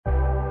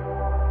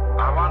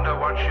I wonder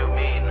what you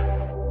mean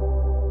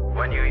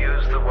when you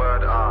use the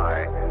word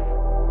I.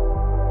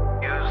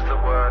 Use the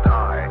word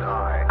I.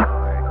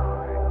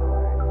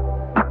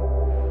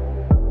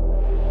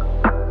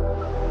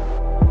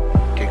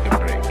 Take a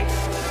break.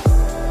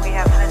 We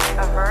have this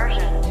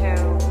aversion to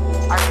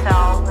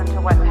ourselves and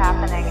to what's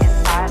happening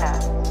inside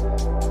us.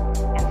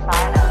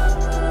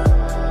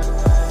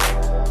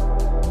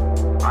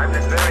 I've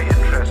been very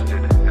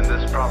interested in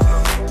this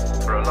problem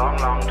for a long,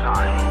 long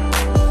time.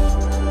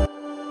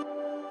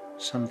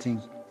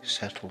 Something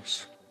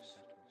settles.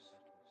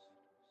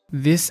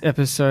 This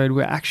episode,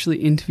 we're actually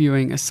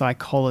interviewing a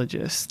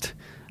psychologist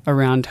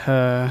around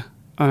her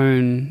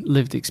own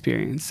lived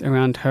experience,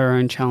 around her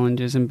own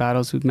challenges and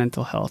battles with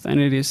mental health. And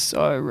it is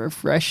so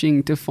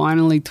refreshing to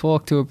finally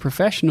talk to a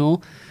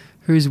professional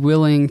who's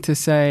willing to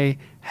say,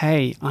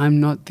 hey, I'm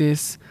not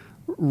this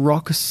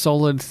rock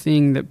solid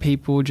thing that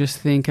people just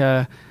think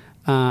are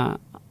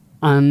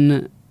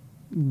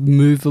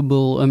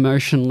unmovable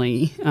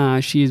emotionally.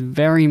 She is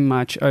very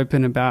much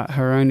open about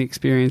her own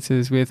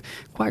experiences with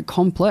quite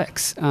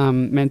complex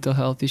mental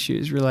health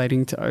issues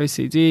relating to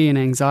OCD and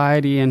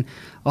anxiety and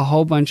a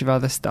whole bunch of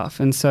other stuff.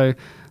 And so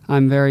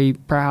I'm very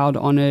proud,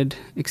 honoured,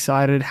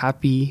 excited,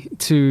 happy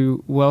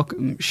to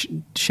welcome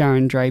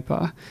Sharon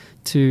Draper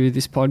to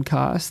this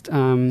podcast.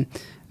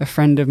 A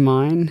friend of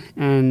mine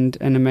and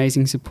an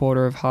amazing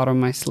supporter of Heart on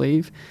My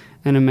Sleeve,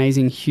 an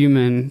amazing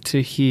human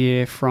to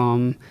hear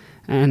from,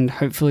 and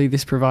hopefully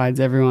this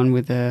provides everyone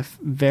with a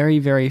very,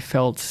 very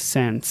felt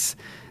sense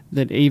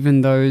that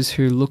even those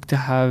who look to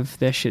have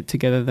their shit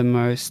together the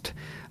most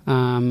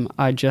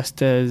are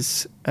just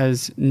as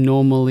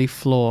normally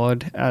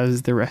flawed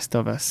as the rest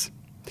of us.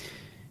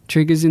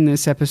 Triggers in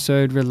this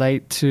episode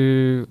relate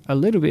to a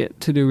little bit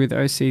to do with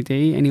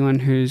OCD. Anyone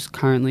who's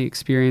currently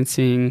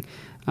experiencing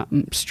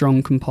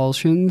strong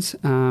compulsions.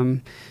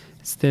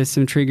 There's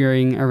some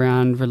triggering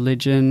around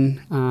religion,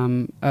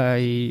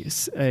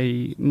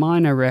 a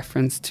minor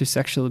reference to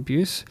sexual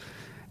abuse,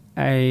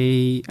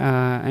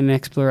 an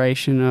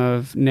exploration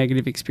of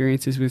negative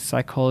experiences with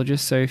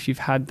psychologists. So if you've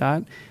had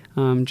that,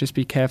 just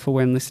be careful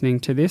when listening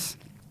to this.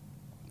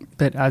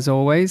 But as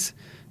always,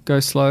 go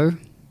slow,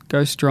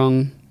 go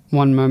strong,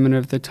 one moment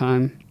at a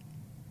time.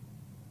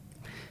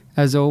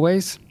 As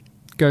always,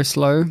 go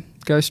slow,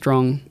 go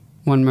strong,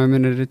 one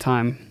moment at a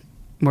time.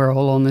 We're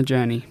all on the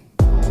journey.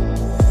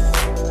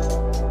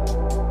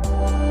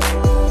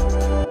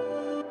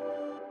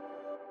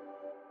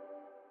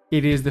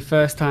 It is the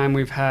first time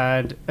we've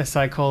had a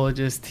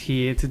psychologist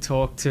here to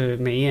talk to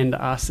me and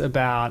us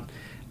about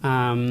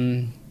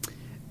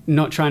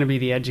not trying to be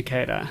the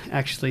educator,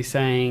 actually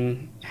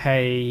saying,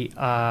 hey,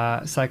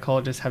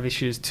 psychologists have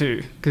issues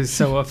too, because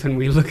so often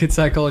we look at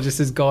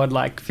psychologists as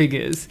godlike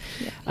figures.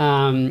 Yeah.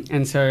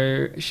 And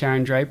so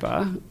Sharon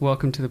Draper,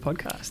 welcome to the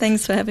podcast.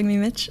 Thanks for having me,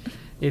 Mitch.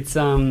 It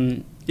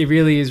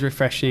really is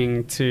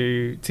refreshing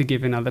to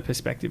give another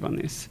perspective on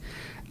this.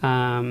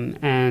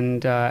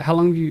 And how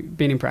long have you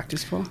been in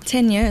practice for?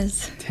 10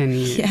 years. 10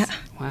 years. Yeah.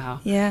 Wow.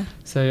 Yeah.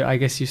 So I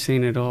guess you've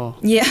seen it all.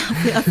 Yeah,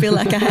 I feel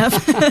like I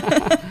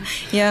have.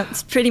 Yeah,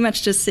 it's pretty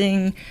much just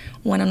seeing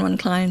one-on-one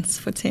clients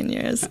for 10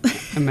 years.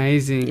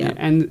 Amazing. Yeah.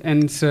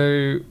 And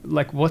so,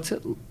 like, what's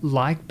it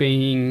like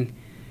being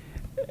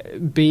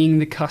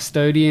the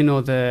custodian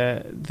or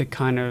the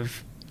kind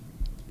of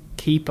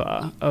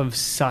keeper of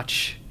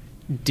such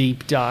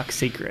deep, dark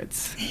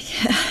secrets?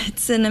 Yeah,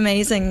 it's an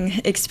amazing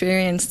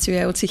experience to be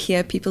able to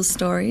hear people's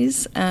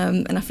stories,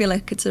 and I feel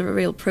like it's a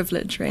real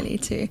privilege, really,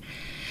 to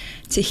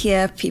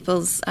hear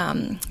people's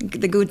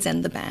the goods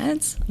and the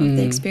bads of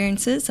the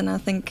experiences. And I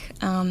think,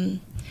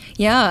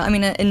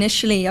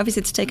 initially, obviously,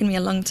 it's taken me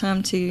a long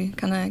time to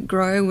kind of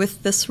grow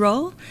with this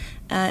role.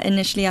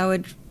 Initially, I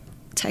would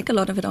take a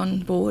lot of it on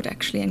board,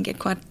 actually, and get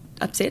quite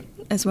upset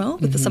as well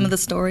with some of the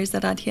stories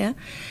that I'd hear.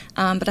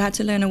 But I had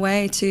to learn a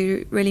way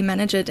to really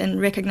manage it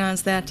and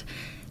recognize that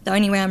the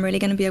only way I'm really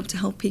going to be able to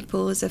help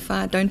people is if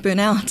I don't burn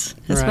out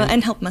as well,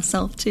 and help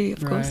myself too,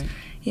 of course.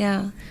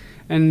 Yeah.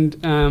 And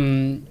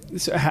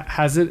so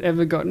has it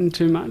ever gotten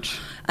too much?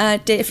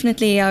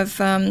 Definitely. I've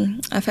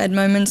had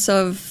moments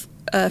of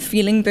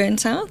feeling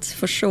burnt out,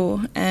 for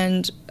sure.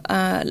 And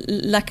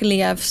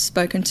luckily I've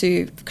spoken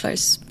to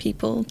close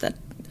people that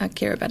I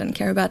care about and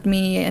care about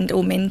me,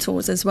 or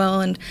mentors as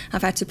well, and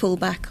I've had to pull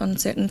back on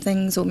certain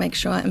things or make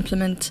sure I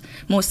implement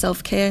more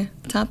self-care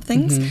type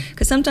things,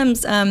 because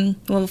sometimes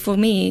for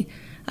me,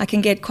 I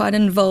can get quite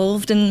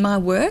involved in my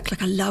work.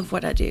 Like, I love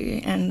what I do,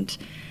 and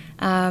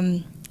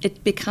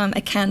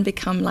it can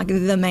become like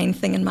the main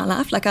thing in my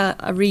life. Like,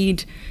 I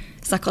read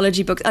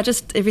psychology books.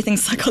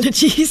 Everything's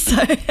psychology,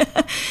 so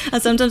I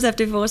sometimes have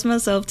to force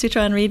myself to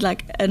try and read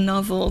like a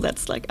novel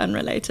that's like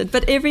unrelated,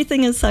 but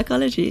everything is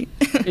psychology.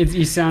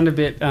 You sound a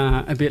bit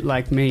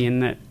like me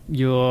in that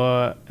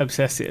you're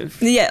obsessive.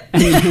 Yeah.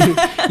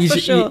 For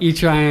sure. You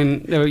try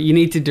and you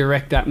need to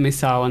direct that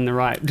missile in the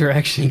right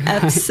direction,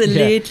 right?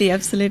 Absolutely. Yeah.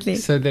 Absolutely,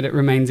 so that it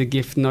remains a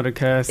gift, not a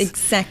curse.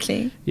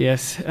 Exactly.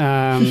 Yes.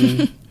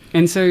 And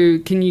so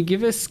can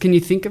you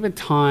think of a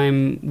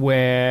time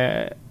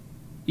where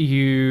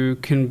you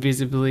can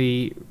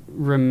visibly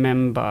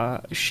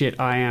remember, shit,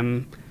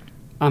 I'm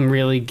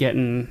really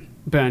getting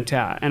burnt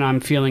out and I'm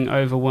feeling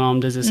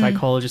overwhelmed as a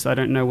psychologist. I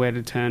don't know where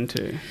to turn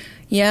to.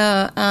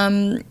 Yeah.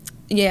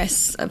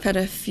 Yes, I've had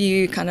a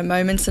few kind of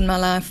moments in my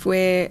life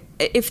where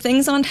if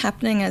things aren't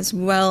happening as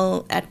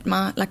well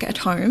at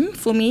home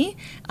for me,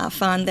 I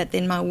find that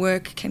then my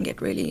work can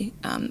get really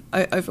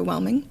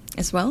overwhelming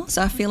as well.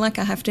 So I feel like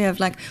I have to have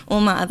like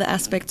all my other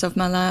aspects of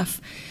my life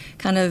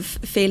kind of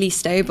fairly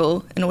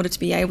stable in order to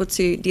be able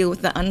to deal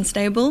with the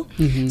unstable.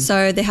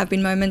 So there have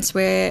been moments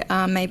where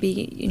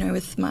maybe, you know,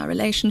 with my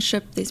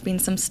relationship, there's been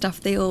some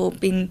stuff there or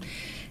been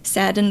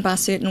saddened by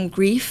certain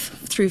grief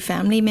through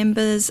family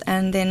members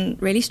and then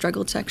really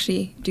struggled to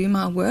actually do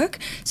my work.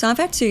 So I've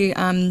had to,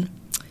 and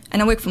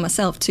I work for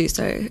myself too,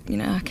 so, you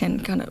know, I can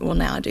kind of, well,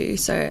 now I do,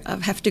 so I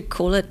have to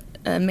call it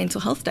a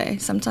mental health day.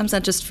 Sometimes I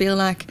just feel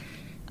like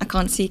I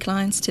can't see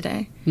clients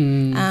today.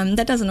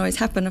 That doesn't always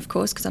happen, of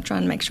course, because I try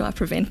and make sure I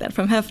prevent that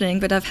from happening,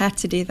 but I've had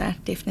to do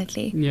that,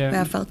 definitely, where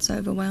I felt so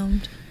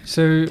overwhelmed.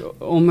 So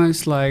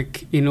almost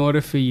like in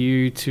order for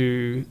you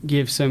to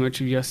give so much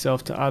of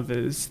yourself to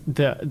others,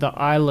 the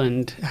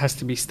island has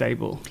to be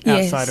stable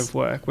outside of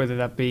work, whether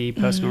that be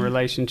personal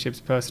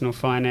relationships, personal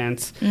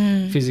finance,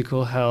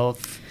 physical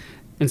health.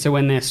 And so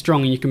when they're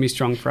strong, you can be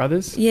strong for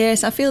others?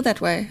 Yes, I feel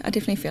that way. I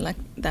definitely feel like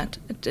that.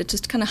 It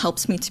just kind of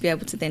helps me to be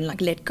able to then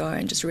like let go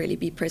and just really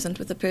be present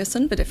with the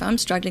person. But if I'm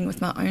struggling with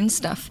my own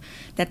stuff,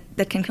 that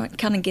can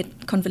kind of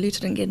get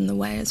convoluted and get in the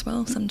way as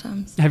well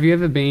sometimes. Have you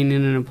ever been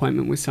in an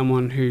appointment with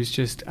someone who's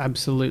just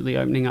absolutely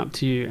opening up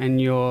to you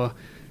and you're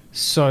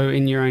so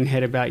in your own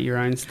head about your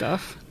own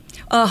stuff?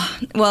 Oh,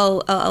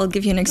 well, I'll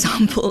give you an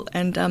example,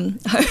 and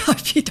I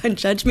hope you don't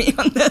judge me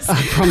on this.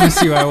 I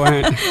promise you I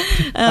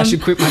won't. I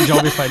should quit my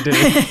job if I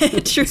do.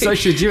 True. So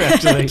should you,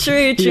 actually.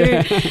 True.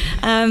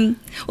 Yeah.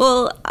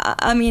 Well,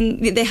 I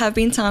mean, there have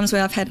been times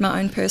where I've had my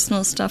own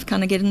personal stuff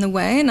kind of get in the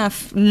way, and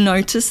I've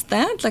noticed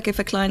that, like if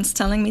a client's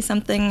telling me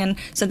something, and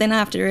so then I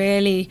have to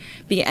really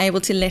be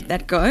able to let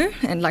that go,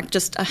 and like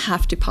just I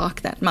have to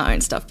park that, my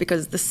own stuff,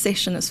 because the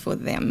session is for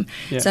them.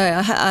 Yeah.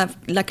 So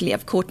luckily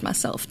I've caught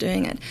myself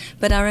doing it.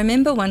 But I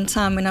remember one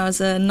time when I was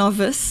a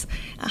novice,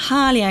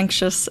 highly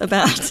anxious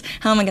about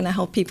how am I going to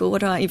help people,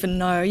 what do I even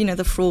know, you know,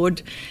 the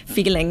fraud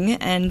feeling,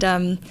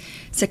 and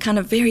so kind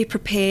of very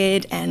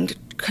prepared and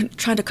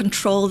trying to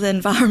control the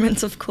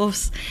environment, of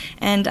course.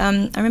 And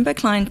I remember a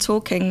client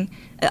talking,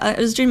 it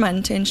was during my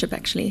internship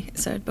actually,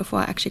 so before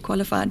I actually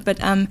qualified, but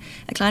a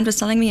client was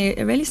telling me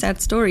a really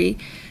sad story,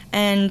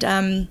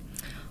 and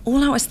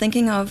all I was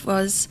thinking of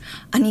was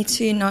I need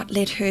to not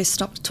let her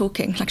stop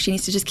talking, like she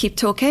needs to just keep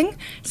talking.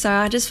 So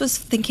I just was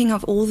thinking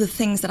of all the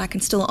things that I can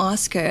still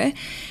ask her,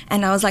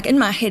 and I was like in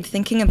my head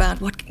thinking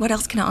about what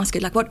else can I ask her,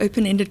 like what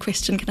open-ended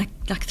question can I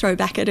like throw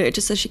back at her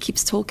just so she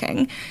keeps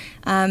talking.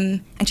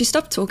 And she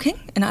stopped talking,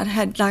 and I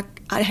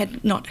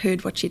had not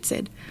heard what she'd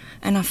said,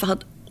 and I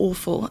felt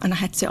awful, and I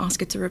had to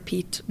ask her to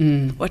repeat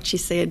what she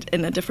said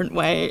in a different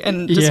way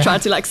and just try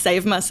to like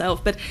save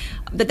myself. But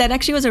that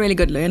actually was a really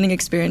good learning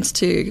experience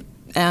too.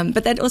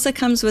 But that also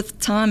comes with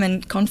time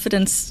and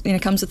confidence, you know,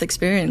 comes with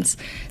experience.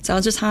 So I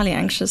was just highly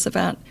anxious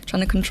about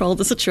trying to control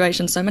the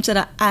situation so much that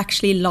I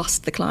actually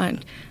lost the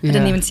client. I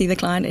didn't even see the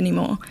client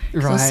anymore.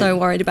 Right. I was so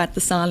worried about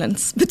the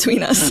silence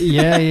between us.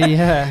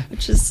 Yeah.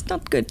 Which is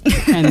not good.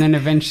 And then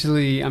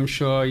eventually, I'm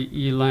sure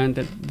you learned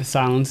that the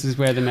silence is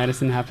where the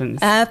medicine happens.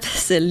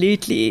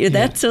 Absolutely.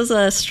 That was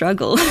a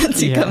struggle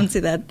to come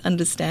to that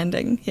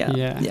understanding.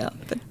 Yeah.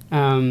 But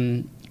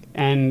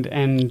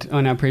And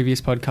on our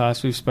previous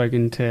podcast, we've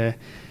spoken to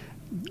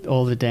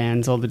all the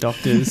Dans, all the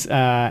doctors,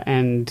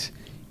 and,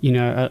 you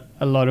know,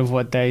 a lot of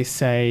what they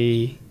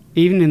say,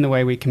 even in the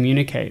way we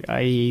communicate,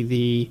 i.e.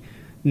 the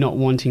not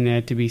wanting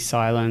there to be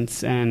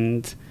silence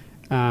and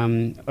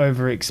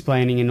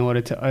over-explaining in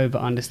order to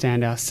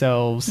over-understand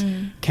ourselves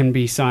can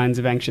be signs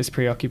of anxious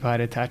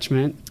preoccupied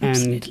attachment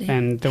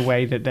and the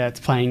way that that's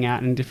playing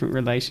out in different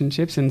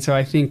relationships. And so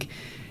I think,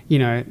 you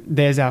know,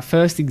 there's our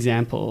first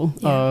example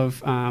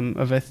of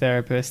a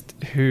therapist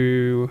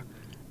who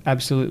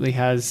absolutely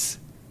has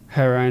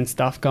her own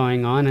stuff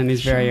going on and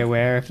is very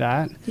aware of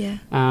that. Yeah.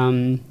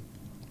 And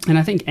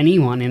I think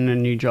anyone in a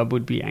new job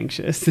would be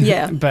anxious.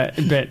 Yeah. but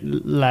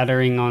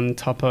laddering on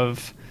top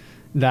of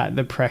that,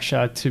 the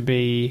pressure to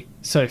be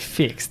so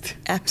fixed.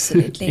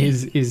 Absolutely.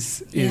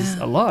 is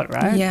a lot,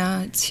 right?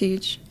 Yeah, it's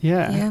huge.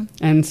 Yeah.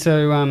 And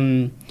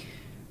so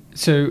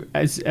so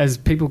as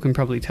people can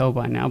probably tell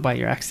by now by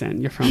your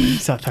accent, you're from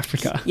South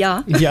Africa.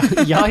 Yeah,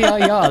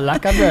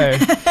 like I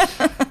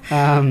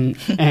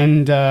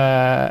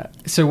know.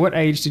 So what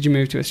age did you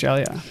move to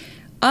Australia?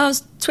 I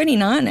was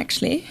 29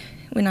 actually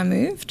when I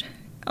moved.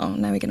 Oh,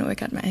 now we're going to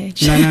work out my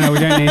age. No, we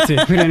don't need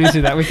to. We don't need to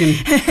do that.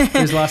 It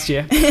was last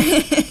year.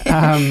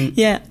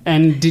 Yeah.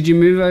 And did you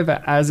move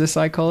over as a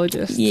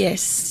psychologist?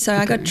 Yes. So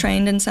I got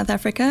trained in South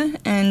Africa,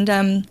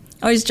 and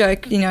I always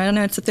joke, I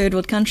know it's a third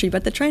world country,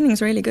 but the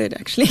training's really good,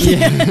 actually.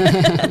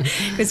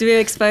 Because we were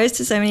exposed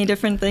to so many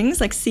different things,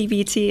 like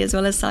CBT as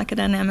well as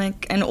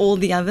psychodynamic and all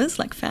the others,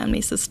 like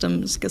family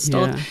systems,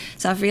 Gestalt. Yeah.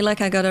 So I feel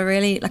like I got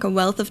a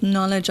wealth of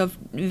knowledge of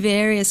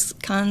various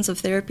kinds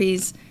of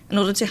therapies in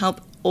order to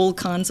help all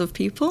kinds of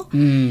people.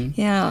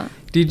 Yeah.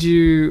 Did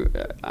you?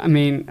 I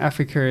mean,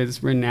 Africa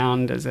is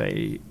renowned as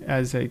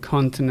a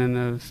continent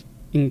of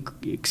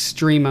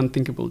extreme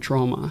unthinkable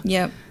trauma.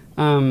 Yeah.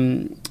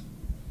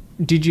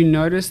 Did you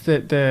notice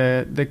that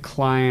the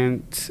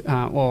client,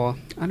 or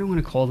I don't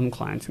want to call them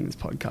clients in this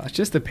podcast,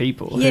 just the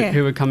people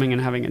who were coming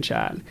and having a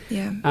chat,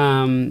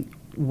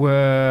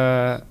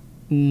 were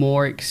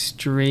more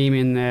extreme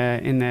in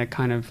their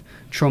kind of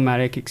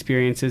traumatic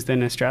experiences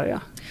than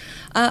Australia?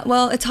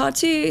 Well, it's hard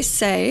to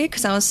say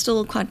because I was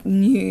still quite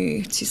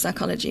new to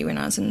psychology when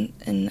I was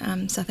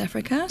in South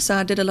Africa. So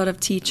I did a lot of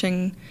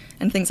teaching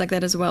and things like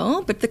that as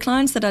well. But the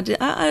clients that I did,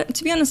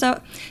 to be honest,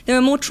 there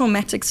were more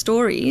traumatic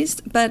stories.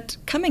 But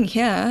coming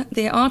here,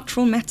 there are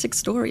traumatic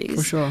stories.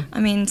 For sure. I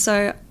mean,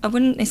 so I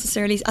wouldn't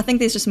necessarily... I think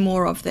there's just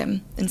more of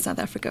them in South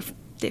Africa,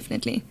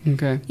 definitely.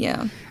 Okay.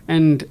 Yeah.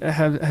 And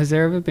has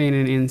there ever been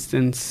an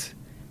instance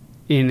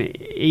in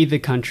either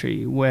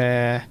country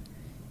where...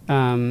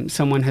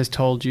 someone has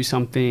told you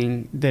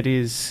something that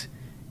is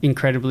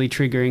incredibly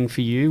triggering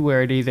for you,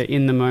 where it either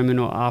in the moment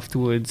or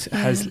afterwards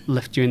has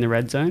left you in the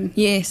red zone?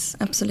 Yes,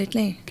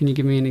 absolutely. Can you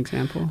give me an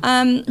example?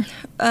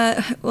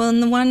 Well, in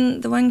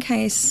the one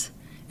case,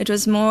 it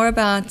was more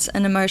about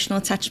an emotional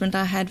attachment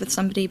I had with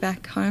somebody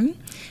back home,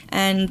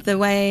 and the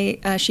way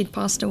she'd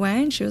passed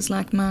away, and she was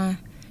like a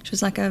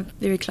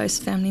very close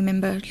family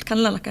member, kind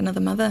of like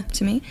another mother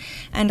to me.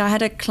 And I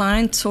had a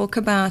client talk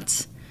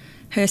about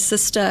her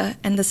sister,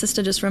 and the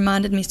sister just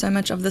reminded me so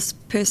much of this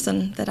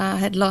person that I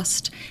had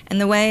lost. And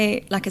the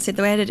way, like I said,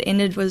 the way it had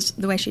ended was,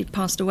 the way she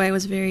passed away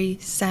was very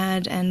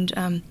sad and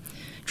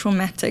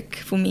traumatic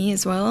for me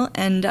as well.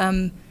 And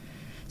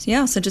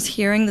so just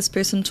hearing this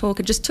person talk,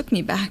 it just took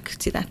me back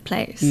to that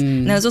place.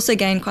 And I was also,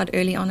 again, quite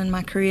early on in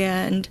my career,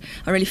 and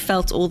I really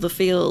felt all the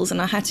feels,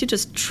 and I had to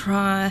just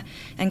try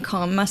and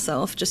calm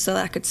myself just so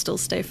that I could still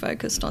stay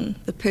focused on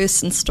the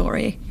person's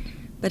story.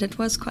 But it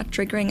was quite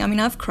triggering. I mean,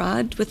 I've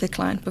cried with a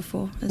client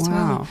before as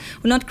well.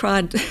 Well, not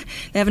cried.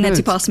 They haven't had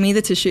to pass me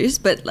the tissues,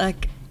 but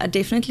like I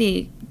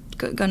definitely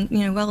gone,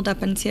 welled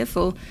up and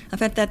tearful.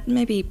 I've had that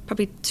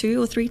probably 2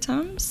 or 3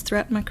 times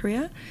throughout my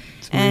career,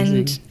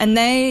 and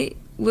they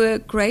were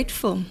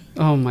grateful.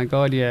 Oh my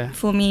God, yeah.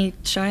 For me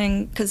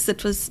showing, because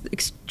it was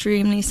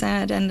extremely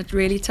sad and it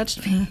really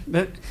touched me.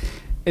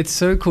 It's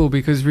so cool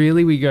because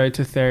really we go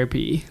to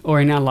therapy,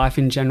 or in our life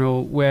in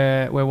general,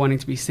 where we're wanting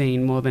to be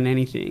seen more than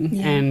anything.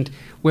 Yeah. And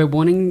we're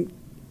wanting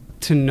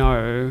to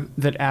know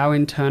that our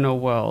internal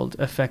world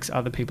affects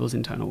other people's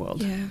internal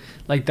world. Yeah.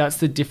 Like that's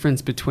the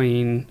difference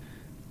between,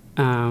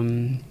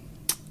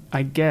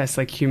 I guess,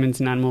 like humans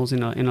and animals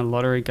in a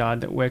lot of regard,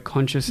 that we're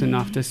conscious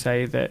enough to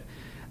say that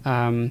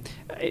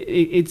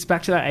it's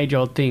back to that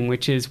age-old thing,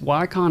 which is,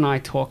 why can't I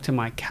talk to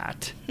my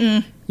cat?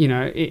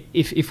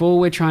 If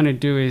all we're trying to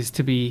do is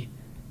to be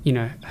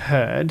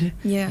heard,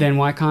 then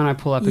why can't I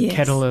pull up a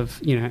kettle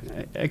of,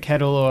 a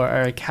kettle or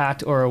a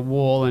cat or a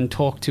wall and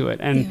talk to it?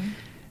 And,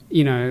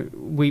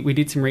 we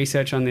did some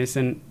research on this,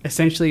 and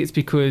essentially it's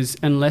because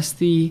unless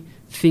the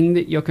thing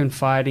that you're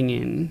confiding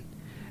in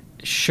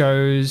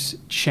shows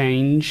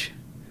change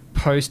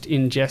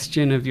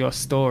post-ingestion of your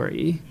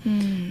story,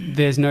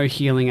 there's no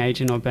healing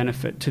agent or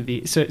benefit to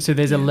the... So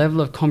there's a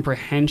level of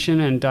comprehension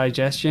and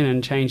digestion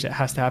and change that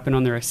has to happen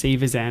on the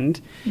receiver's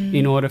end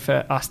in order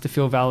for us to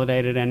feel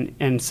validated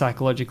and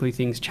psychologically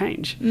things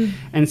change.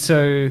 And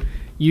so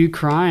you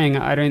crying,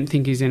 I don't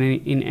think is in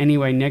any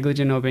way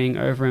negligent or being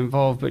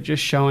over-involved, but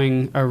just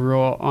showing a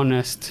raw,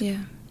 honest...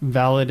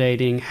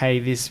 validating, hey,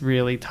 this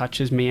really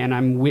touches me and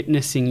I'm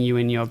witnessing you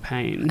in your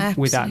pain.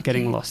 Absolutely. Without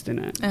getting lost in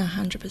it.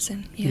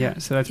 100%. Yeah,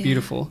 so that's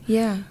beautiful.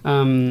 Yeah.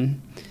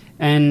 And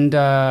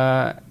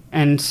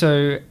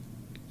so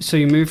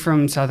you moved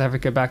from South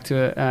Africa back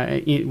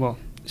to,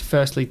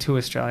 firstly to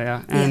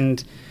Australia,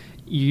 and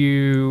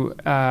you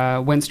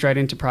went straight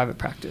into private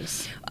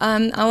practice.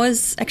 I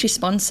was actually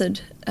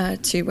sponsored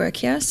to work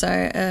here. So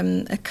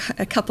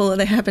a couple,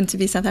 they happened to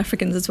be South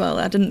Africans as well.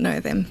 I didn't know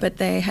them, but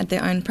they had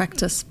their own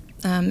practice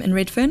in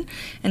Redfern,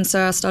 and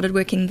so I started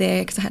working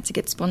there because I had to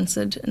get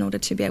sponsored in order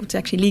to be able to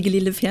actually legally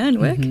live here and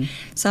work.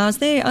 So I was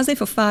there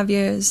for 5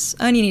 years.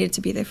 I only needed to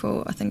be there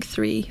for, I think,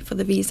 3 for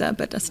the visa,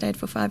 but I stayed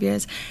for 5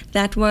 years.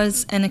 That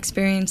was an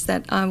experience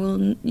that I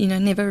will,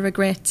 never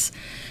regret.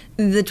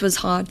 It was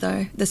hard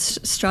though. The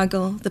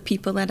struggle, the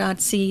people that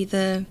I'd see,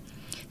 the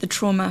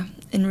trauma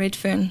in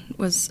Redfern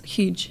was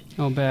huge.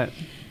 I'll bet.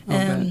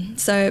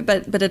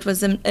 But it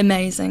was an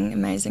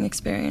amazing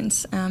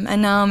experience.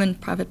 And now I'm in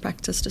private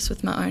practice just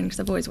with my own, because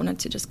I've always wanted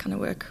to just kind of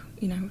work,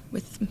 in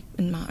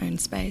my own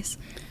space.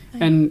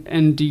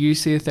 And do you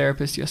see a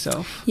therapist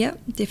yourself? Yeah,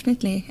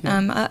 definitely.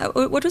 Yeah.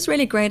 What was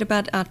really great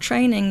about our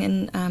training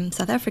in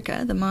South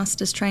Africa, the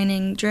master's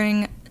training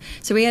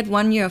so we had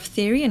 1 year of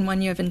theory and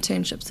 1 year of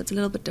internship, so it's a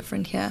little bit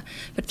different here.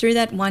 But through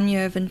that 1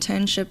 year of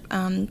internship,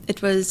 I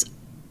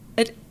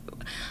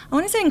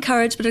want to say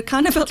encouraged, but it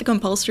kind of felt like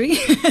compulsory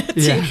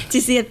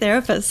to see a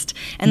therapist.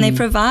 And they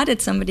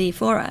provided somebody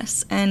for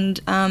us.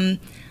 And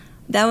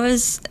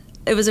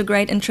it was a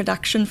great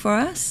introduction for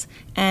us,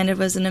 and it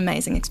was an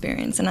amazing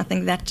experience. And I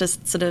think that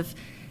just sort of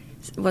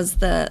was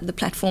the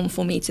platform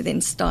for me to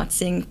then start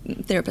seeing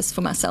therapists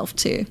for myself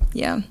too.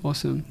 Yeah.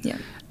 Awesome. Yeah.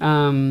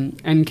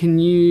 And can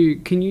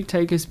you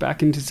take us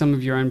back into some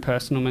of your own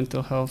personal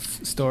mental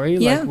health story?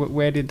 Yeah. Like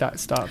where did that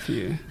start for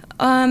you?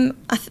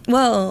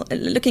 Well,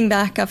 looking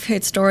back, I've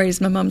heard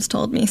stories. My mum's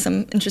told me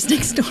some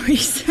interesting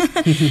stories.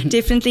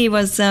 Definitely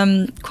was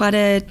quite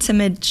a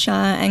timid,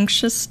 shy,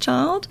 anxious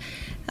child.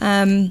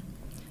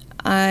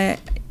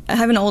 I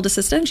have an older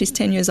sister, and she's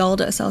 10 years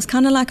older, so I was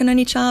kind of like an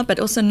only child, but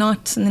also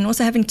not. And then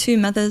also having two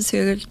mothers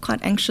who are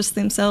quite anxious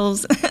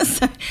themselves.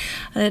 So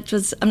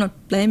I'm not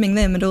blaming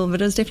them at all,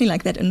 but it was definitely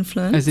like that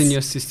influence. As in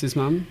your sister's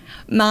mum?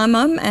 My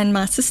mum and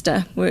my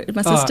sister.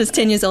 My sister's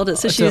 10 years older,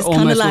 so she was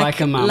kind of like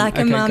a mum. Like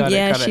a mum, got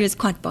yeah, it. she was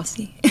quite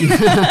bossy.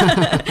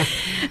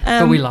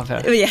 But we love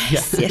her.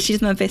 Yes, yeah,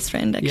 she's my best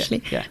friend,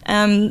 actually.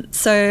 Yeah.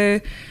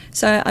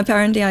 So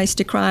apparently I used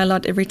to cry a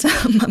lot every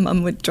time my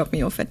mum would drop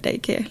me off at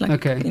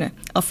daycare,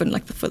 often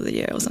like for the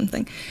year or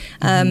something.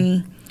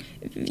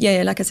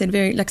 Like I said,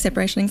 very like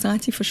separation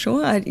anxiety for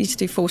sure. I used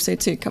to force her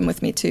to come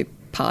with me to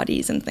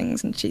parties and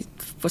things, and she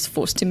was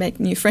forced to make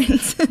new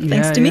friends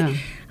thanks to me.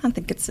 I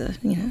think it's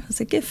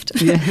a gift.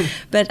 Yeah.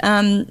 But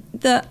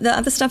the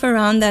other stuff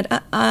around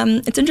that,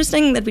 it's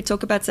interesting that we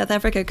talk about South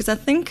Africa, because I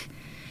think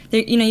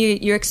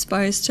you're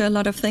exposed to a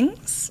lot of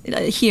things.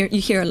 Here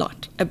you hear a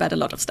lot about a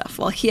lot of stuff.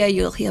 Well, here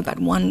you'll hear about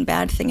one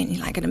bad thing and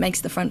you're like, it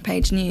makes the front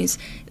page news.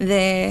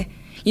 There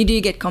you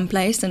do get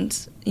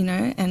complacent,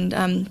 and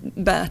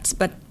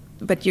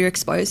but you're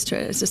exposed to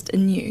it. It's just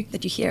new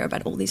that you hear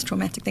about all these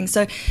traumatic things.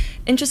 So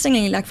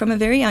interestingly, like from a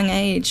very young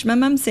age, my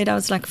mum said I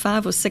was like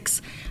 5 or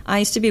 6, I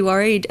used to be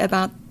worried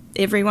about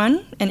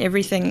everyone and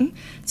everything.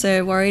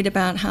 So worried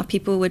about how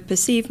people would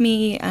perceive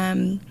me,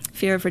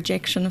 fear of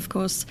rejection, of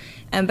course,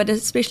 but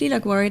especially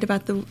like worried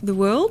about the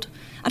world.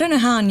 I don't know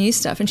how I knew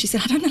stuff. And she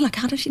said, I don't know, like,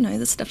 how does she know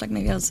this stuff? Like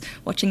maybe I was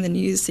watching the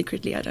news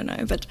secretly, I don't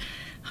know, but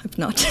I hope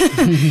not.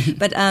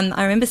 But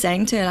I remember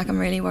saying to her, like, I'm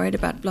really worried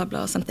about blah,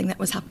 blah, something that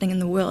was happening in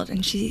the world.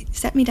 And she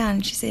sat me down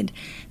and she said,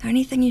 the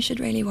only thing you should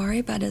really worry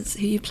about is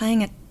who you're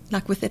playing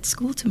with at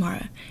school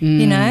tomorrow,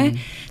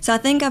 So I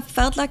think I've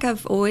felt like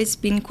I've always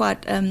been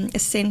quite a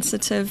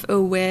sensitive,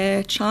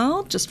 aware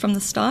child just from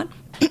the start.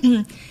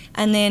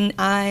 And then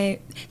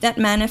that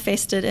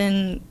manifested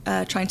in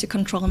trying to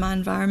control my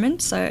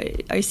environment. So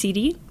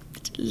OCD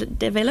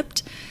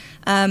developed.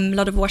 A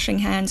lot of washing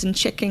hands and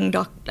checking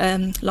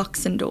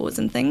locks and doors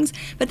and things.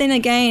 But then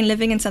again,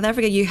 living in South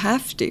Africa, you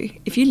have to.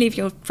 If you leave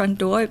your front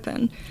door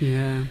open,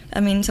 I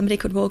mean, somebody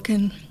could walk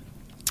in.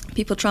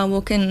 People try and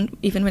walk in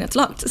even when it's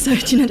locked. So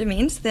do you know what I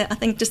mean? So I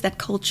think just that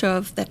culture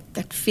of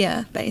that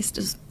fear-based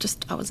is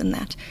just, I was in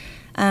that.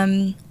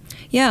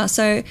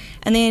 So,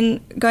 and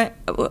then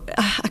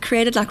I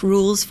created like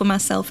rules for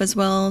myself as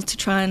well to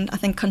try and, I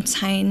think,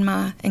 contain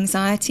my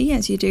anxiety,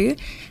 as you do.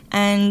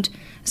 And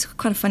it's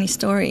quite a funny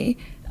story.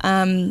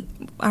 I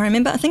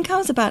remember, I think I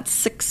was about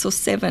 6 or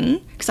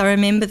 7, because I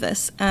remember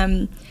this.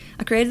 I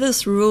created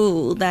this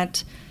rule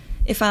that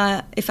if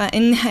I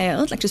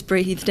inhaled, like just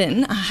breathed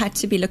in, I had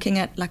to be looking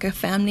at like a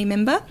family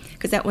member,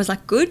 because that was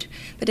like good.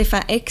 But if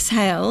I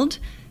exhaled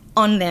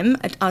on them,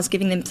 I was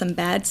giving them some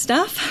bad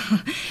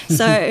stuff.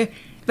 So,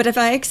 but if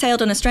I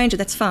exhaled on a stranger,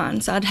 that's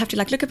fine. So I'd have to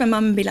like look at my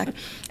mum and be like,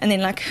 and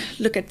then like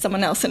look at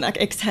someone else and like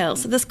exhale.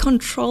 So this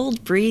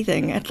controlled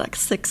breathing at like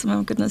 6,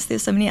 oh goodness,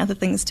 there's so many other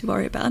things to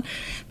worry about.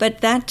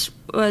 But that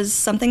was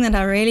something that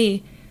I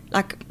really,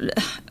 like,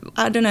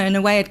 I don't know, in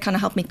a way it kind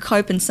of helped me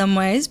cope in some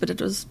ways, but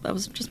I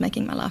was just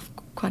making my life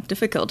quite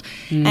difficult.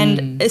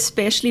 And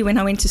especially when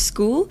I went to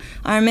school,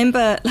 I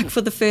remember like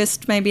for the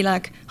first maybe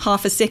like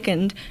half a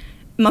second,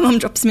 my mum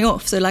drops me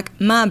off, so like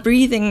my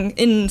breathing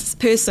in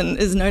person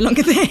is no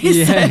longer there.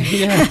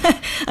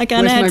 I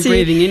kind of had to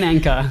breathing in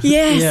anchor.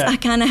 Yes, I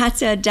kind of had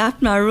to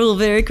adapt my rule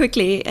very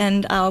quickly,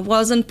 and I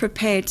wasn't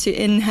prepared to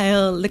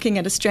inhale looking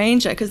at a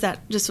stranger, because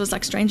that just was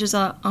like, strangers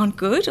aren't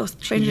good, or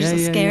strangers are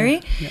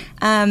scary.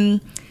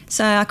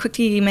 So I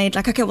quickly made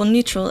like, okay, well,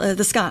 neutral,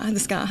 the sky,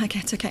 okay,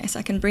 it's okay, so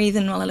I can breathe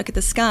in while I look at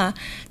the sky.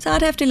 So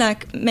I'd have to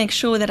like make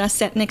sure that I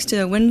sat next to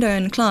a window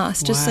in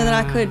class, just so that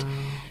I could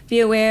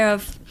be aware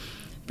of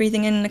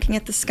breathing in, looking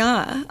at the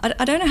sky.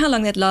 I don't know how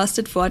long that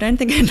lasted for. I don't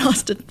think it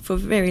lasted for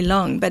very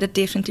long, but I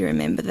definitely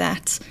remember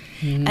that.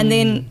 And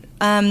then,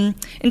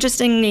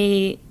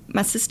 interestingly,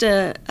 my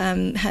sister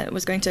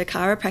was going to a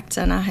chiropractor,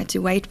 and I had to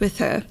wait with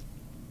her.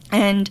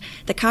 And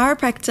the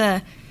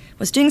chiropractor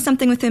was doing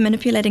something with her,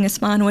 manipulating her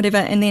spine or whatever,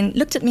 and then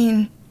looked at me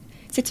and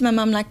said to my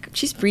mum, like,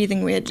 she's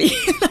breathing weirdly.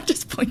 I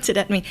just pointed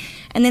at me.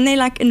 And then they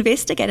like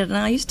investigated, and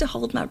I used to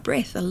hold my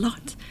breath a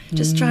lot,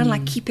 just trying to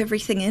like keep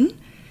everything in.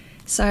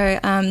 So,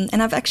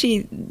 and I've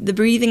actually, the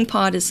breathing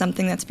part is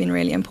something that's been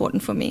really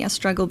important for me. I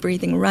struggle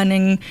breathing,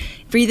 running.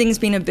 Breathing's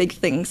been a big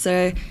thing.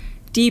 So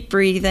deep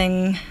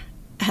breathing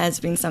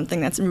has been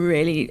something that's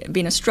really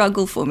been a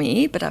struggle for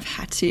me, but I've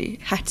had to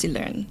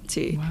learn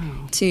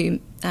to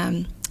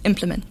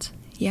implement.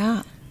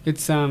 Yeah.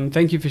 It's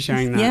thank you for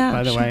sharing that,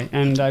 by the way.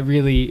 And I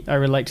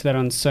relate to that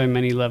on so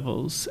many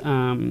levels.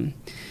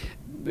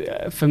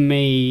 For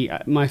me,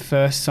 my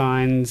first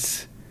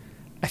signs,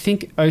 I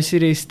think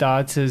OCD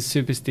starts as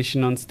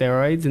superstition on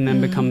steroids and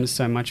then becomes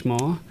so much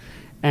more.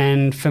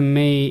 And for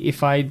me,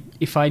 if I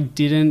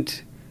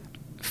didn't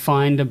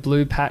find a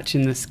blue patch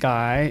in the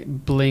sky,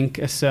 blink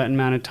a certain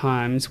amount of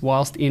times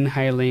whilst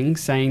inhaling,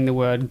 saying the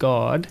word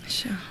God,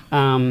 Sure.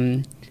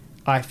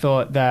 I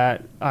thought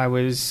that I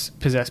was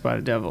possessed by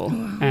the devil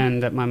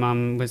and that my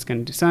mum was going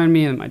to disown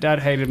me and my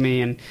dad hated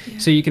me. And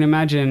so you can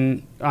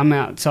imagine I'm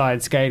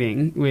outside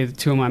skating with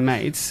two of my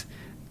mates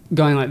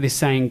going like this,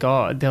 saying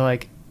God. They're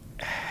like,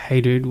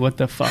 hey, dude, what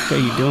the fuck are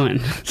you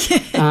doing?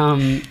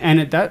 And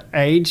at that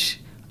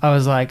age, I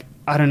was like,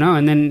 I don't know.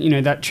 And then,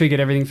 that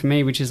triggered everything for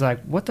me, which is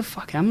like, what the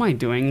fuck am I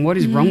doing? What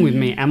is wrong with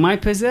me? Am I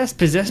possessed?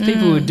 Possessed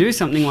people would do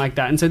something like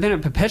that. And so then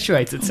it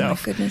perpetuates itself.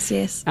 Oh my goodness,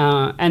 yes.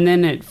 And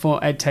then it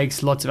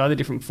takes lots of other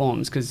different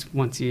forms, because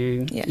once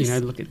you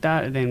look at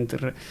that, then...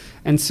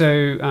 And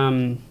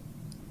so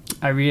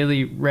I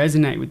really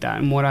resonate with that.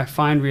 And what I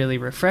find really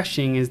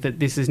refreshing is that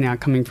this is now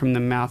coming from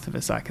the mouth of a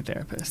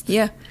psychotherapist.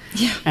 Yeah.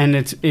 And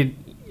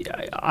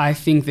I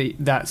think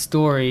that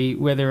story,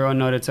 whether or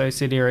not it's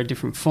OCD or a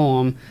different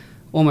form,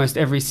 almost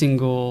every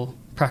single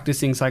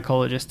practicing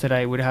psychologist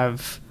today would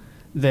have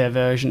their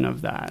version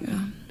of that.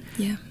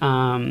 Yeah.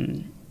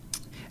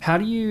 How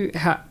do you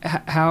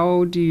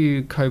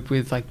cope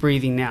with like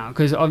breathing now?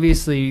 Because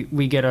obviously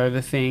we get over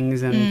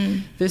things,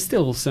 and there's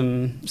still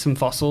some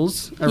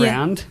fossils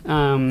around.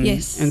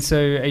 Yes. And so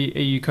are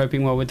you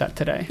coping well with that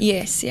today?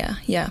 Yes. Yeah.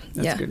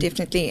 good.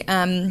 Definitely.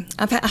 I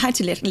had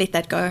to let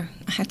that go.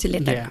 I had to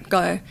let that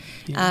go,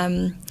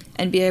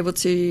 and be able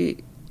to.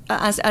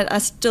 I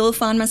still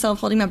find myself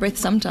holding my breath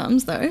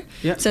sometimes, though.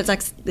 Yeah. So it's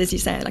like, as you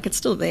say, like it's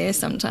still there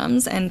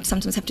sometimes, and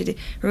sometimes have to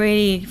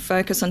really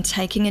focus on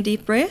taking a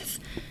deep breath.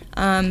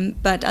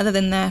 But other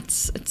than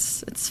that,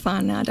 it's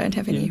fine now. I don't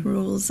have any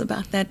rules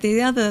about that.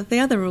 The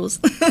other rules.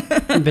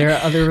 There are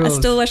other rules. I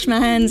still wash my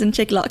hands and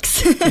check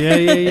locks.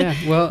 Yeah.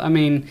 Well, I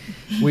mean,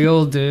 we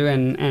all do,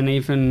 and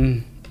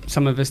even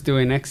some of us do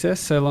in excess,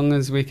 so long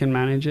as we can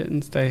manage it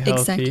and stay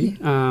healthy.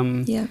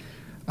 Exactly.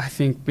 I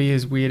think be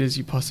as weird as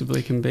you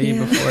possibly can be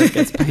before it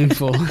gets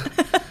painful.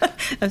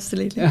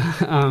 Absolutely.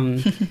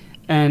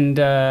 And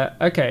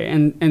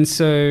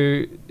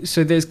so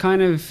there's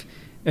kind of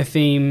a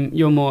theme.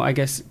 You're more, I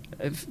guess,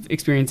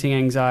 experiencing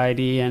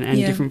anxiety and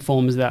different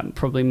forms of that,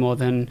 probably more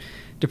than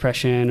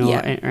depression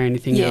or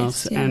anything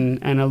else. Yeah.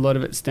 And a lot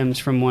of it stems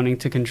from wanting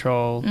to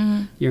control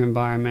your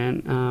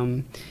environment.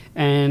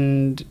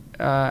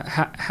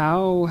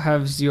 How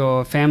has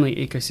your family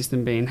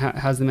ecosystem been?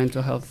 How's the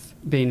mental health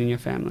been in your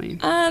family?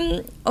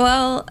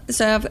 Well,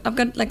 so I've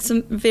got like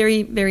some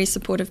very, very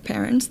supportive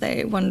parents.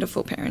 They're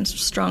wonderful parents,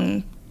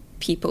 strong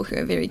people who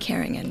are very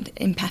caring and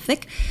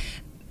empathic.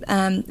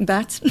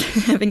 But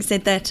having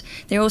said that,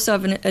 they're also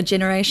of a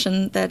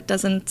generation that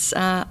doesn't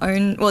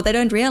they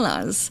don't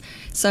realise.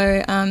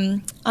 So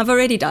I've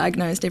already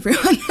diagnosed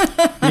everyone.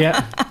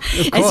 Yeah,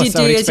 of course. As you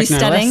do, as you're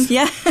studying.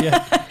 Yeah.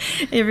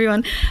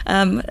 Everyone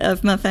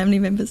of my family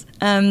members.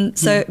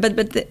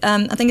 But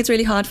I think it's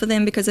really hard for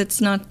them because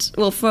it's not,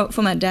 well,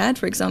 for my dad,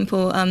 for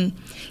example,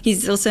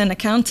 he's also an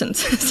accountant.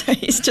 So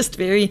he's just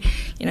very,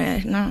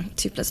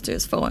 2 + 2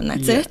 is 4 and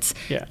that's it.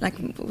 Yeah. Like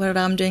what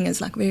I'm doing is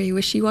like very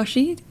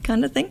wishy-washy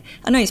kind of thing.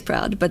 I know he's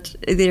proud, but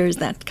there is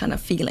that kind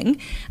of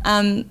feeling.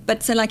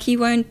 But so like he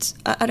won't,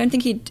 I don't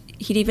think he'd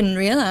even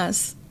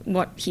realise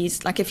what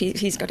he's like if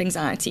he's got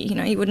anxiety.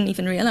 He wouldn't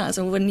even realise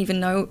or wouldn't even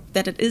know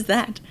that it is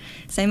that.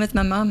 Same with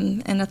my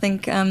mum. And I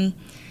think, they're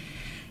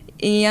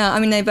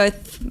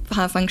both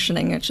high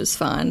functioning, which is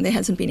fine. There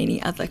hasn't been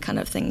any other kind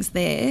of things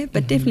there,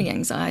 but definitely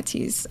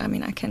anxieties. I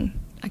mean, I can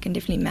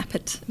definitely map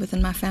it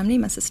within my family,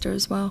 my sister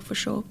as well, for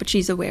sure. But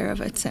she's aware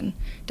of it and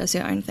does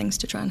her own things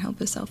to try and help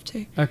herself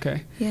too.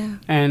 Okay. Yeah.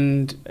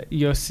 And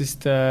your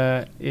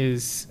sister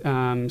is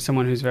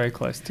someone who's very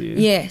close to you?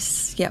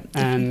 Yes, yep,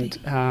 definitely.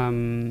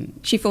 And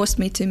she forced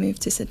me to move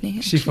to Sydney,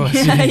 actually. She forced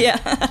you? Yeah.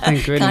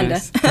 Thank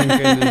goodness. Kinda.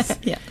 Thank goodness.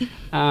 Yeah.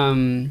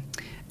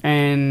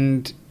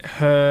 And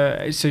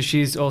so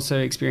she's also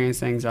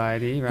experienced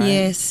anxiety, right?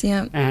 Yes,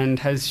 yeah. And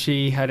has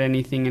she had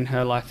anything in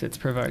her life that's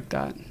provoked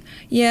that?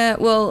 Yeah,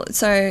 well,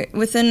 so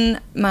within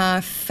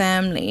my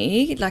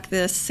family, like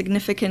the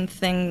significant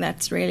thing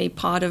that's really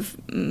part of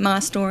my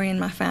story and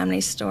my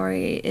family's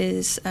story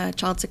is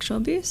child sexual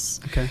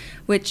abuse. Okay.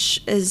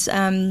 Which is,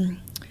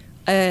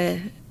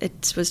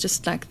 it was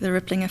just like the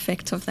rippling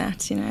effect of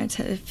that, it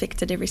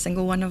affected every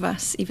single one of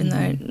us, even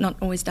though not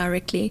always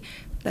directly.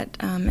 but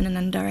in an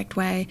indirect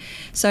way.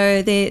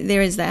 So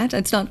there is that.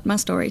 It's not my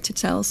story to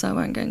tell, so I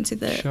won't go into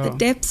the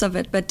depths of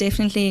it. But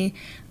definitely,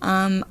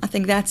 I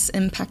think that's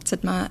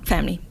impacted my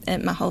family,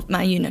 my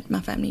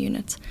family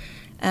unit.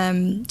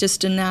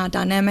 Just in our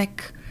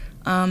dynamic,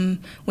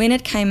 when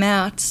it came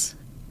out,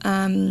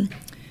 when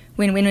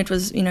it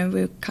was,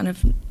 we kind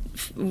of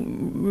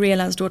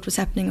realized what was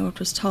happening or what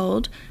was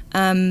told,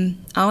 I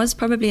was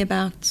probably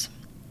about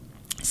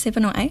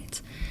 7 or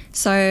 8.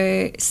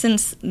 So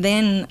since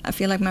then, I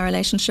feel like my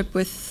relationship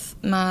with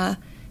my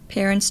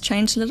parents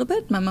changed a little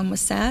bit. My mum was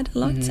sad a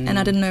lot, and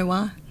I didn't know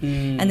why.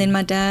 And then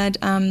my dad,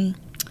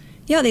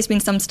 there's been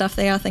some stuff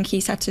there. I think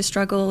he's had to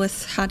struggle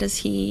with how does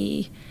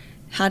he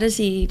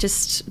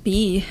just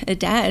be a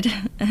dad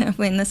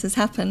when this has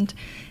happened,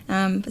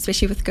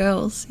 especially with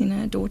girls,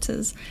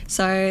 daughters.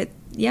 So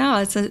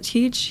it's a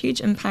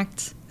huge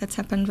impact that's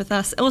happened with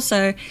us.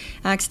 Also,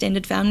 our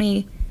extended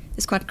family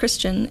is quite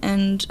Christian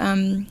and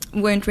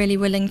weren't really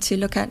willing to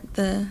look at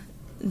the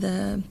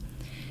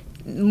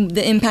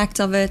impact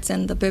of it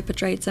and the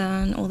perpetrator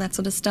and all that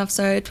sort of stuff.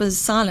 So it was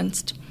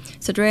silenced.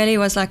 So it really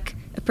was like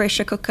a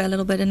pressure cooker a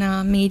little bit in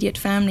our immediate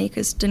family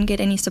because didn't get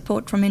any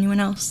support from anyone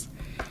else.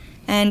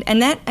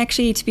 And that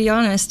actually, to be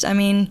honest, I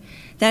mean,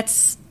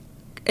 that's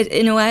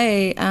in a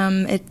way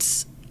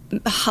it's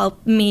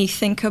helped me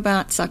think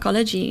about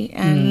psychology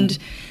and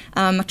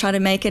I try to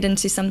make it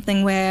into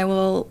something where,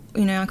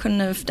 I couldn't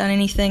have done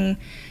anything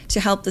to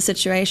help the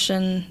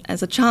situation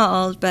as a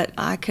child, but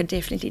I could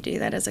definitely do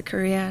that as a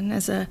career, and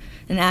as an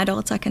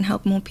adult I can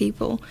help more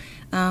people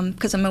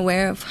because I'm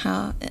aware of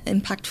how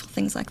impactful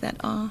things like that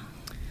are.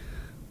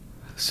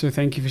 So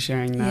thank you for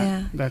sharing that.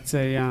 Yeah. That's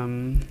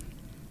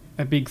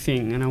a big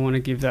thing, and I want to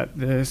give that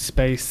the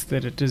space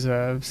that it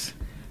deserves.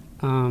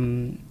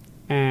 And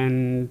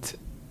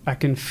I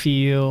can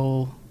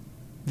feel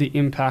the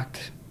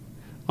impact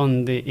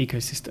on the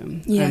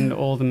ecosystem and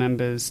all the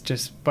members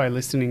just by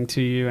listening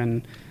to you,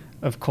 and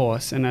of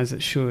course, and as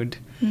it should,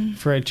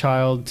 for a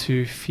child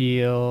to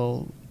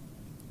feel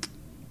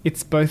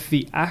it's both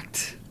the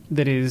act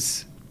that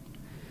is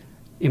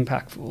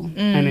impactful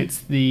and it's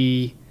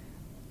the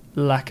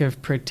lack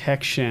of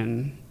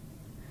protection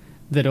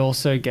that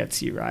also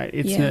gets you, right?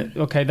 It's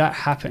okay, that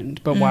happened,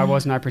 but why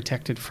wasn't I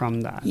protected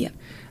from that? Yeah.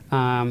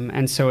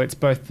 And so it's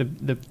both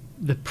the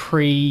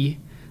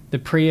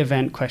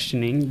pre-event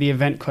questioning, the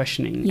event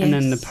questioning, and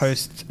then the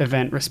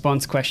post-event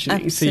response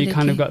questioning. Absolutely. So you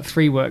kind of got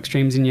 3 work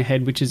streams in your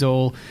head, which is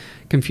all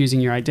confusing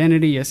your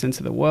identity, your sense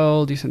of the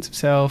world, your sense of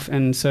self.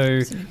 And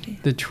so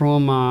the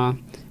trauma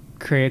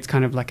creates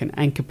kind of like an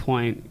anchor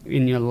point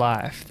in your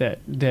life that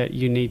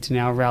you need to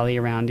now rally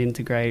around,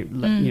 integrate,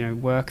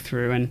 work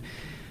through.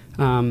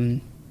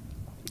 And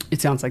it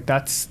sounds like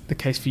that's the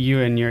case for you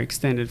and your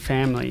extended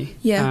family.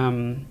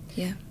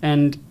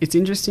 And it's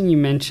interesting you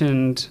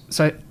mentioned,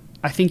 so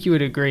I think you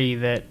would agree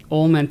that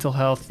all mental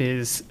health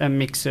is a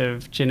mix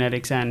of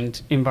genetics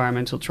and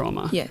environmental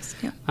trauma. Yes,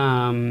 yeah.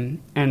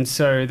 And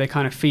so they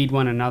kind of feed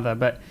one another.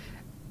 But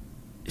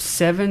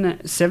 7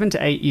 to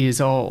 8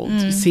 years old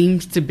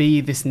seems to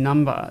be this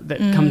number that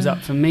comes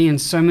up for me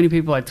and so many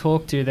people I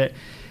talk to, that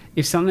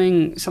if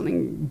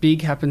something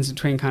big happens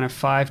between kind of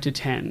 5 to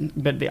 10,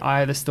 but the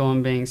eye of the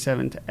storm being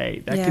 7 to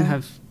 8, that can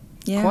have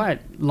quite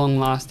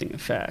long-lasting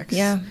effects.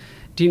 Yeah.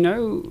 Do you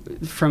know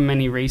from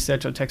any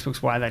research or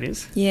textbooks why that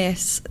is?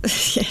 Yes,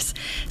 yes.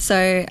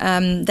 So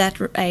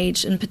that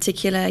age in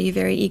particular, you're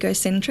very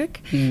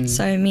egocentric.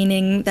 So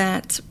meaning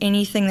that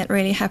anything that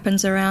really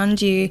happens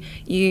around you,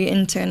 you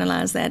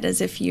internalize that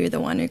as if you're the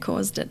one who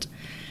caused it.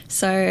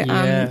 So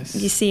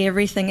you see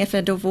everything. If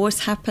a divorce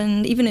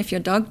happened, even if your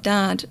dog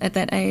died at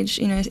that age,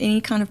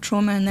 any kind of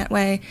trauma in that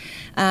way,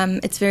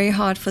 it's very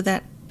hard for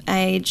that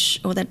age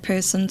or that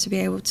person to be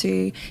able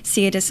to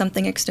see it as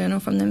something external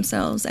from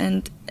themselves.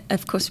 And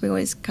of course we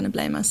always kind of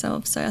blame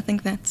ourselves. So I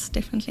think that's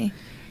definitely...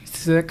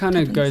 So that kind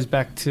of goes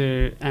back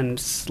to, and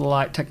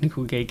slight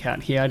technical geek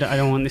out here, I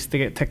don't want this to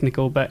get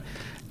technical, but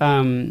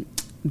there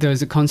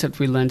was a concept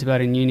we learned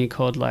about in uni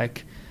called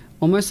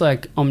almost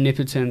like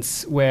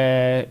omnipotence,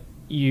 where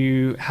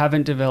you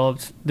haven't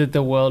developed that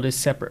the world is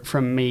separate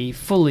from me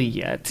fully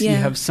yet. You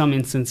have some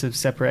instance of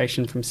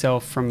separation from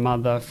self, from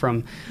mother,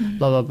 from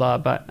blah, blah, blah.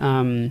 But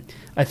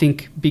I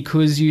think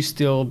because you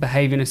still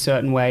behave in a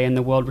certain way and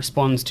the world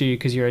responds to you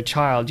because you're a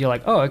child, you're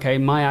like, oh, okay,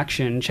 my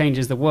action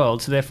changes the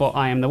world, so therefore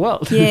I am the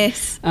world.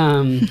 Yes.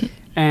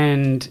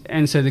 And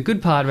so the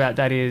good part about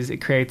that is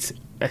it creates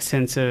a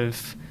sense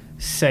of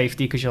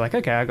safety because you're like,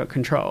 okay, I got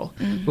control.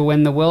 But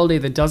when the world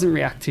either doesn't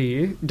react to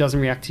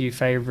you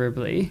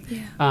favorably,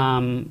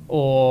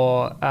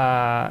 or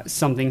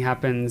something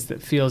happens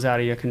that feels out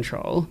of your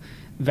control,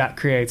 that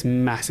creates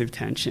massive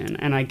tension.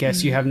 And I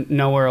guess you have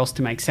nowhere else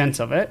to make sense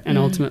of it. And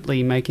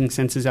ultimately making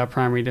sense is our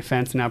primary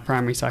defense and our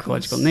primary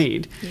psychological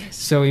need. Yes.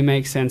 So we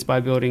make sense by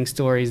building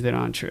stories that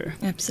aren't true.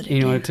 Absolutely.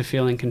 In order to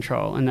feel in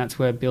control. And that's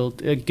where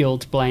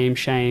guilt, blame,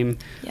 shame,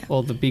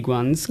 all the big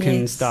ones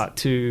can start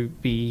to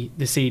be,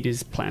 the seed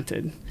is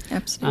planted.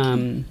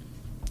 Absolutely.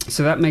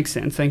 So that makes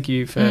sense. Thank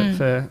you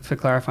for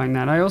clarifying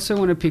that. I also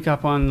want to pick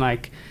up on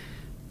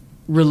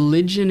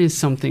religion is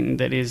something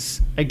that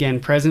is, again,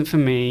 present for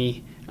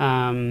me,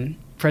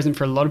 present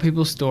for a lot of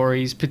people's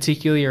stories,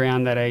 particularly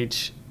around that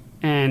age.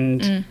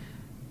 And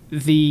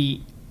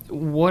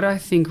what I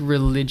think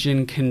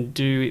religion can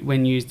do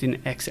when used in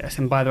excess,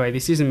 and by the way,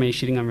 this isn't me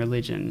shitting on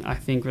religion. I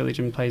think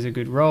religion plays a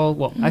good role.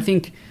 Well, I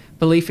think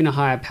belief in a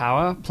higher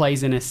power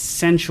plays an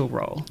essential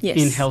role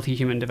in healthy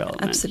human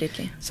development.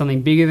 Absolutely.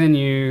 Something bigger than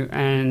you,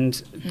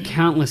 and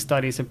countless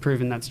studies have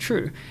proven that's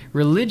true.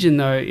 Religion,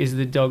 though, is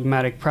the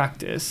dogmatic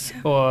practice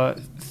or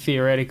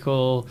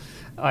theoretical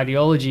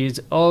ideologies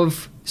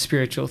of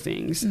spiritual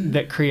things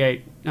that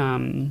create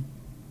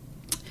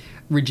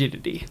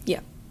rigidity. Yeah.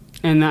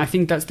 And I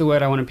think that's the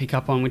word I want to pick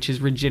up on, which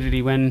is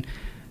rigidity. When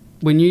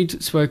you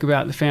spoke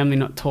about the family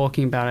not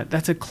talking about it,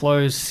 that's a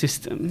closed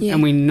system. Yeah.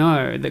 And we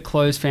know that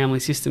closed family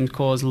systems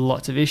cause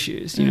lots of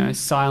issues, you know,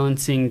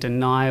 silencing,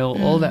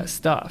 denial, all that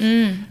stuff,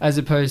 as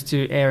opposed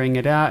to airing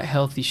it out,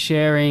 healthy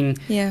sharing.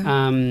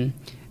 Yeah.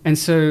 And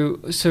so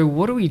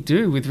what do we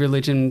do with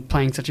religion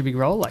playing such a big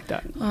role like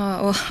that?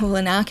 Well,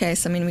 in our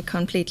case, I mean, we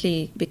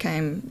completely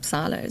became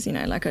silos, you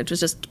know, like it was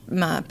just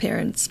my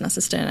parents, my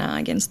sister and I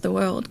against the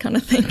world kind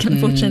of thing,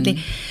 unfortunately.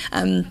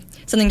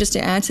 Something just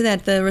to add to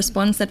that, the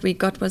response that we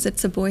got was,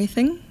 it's a boy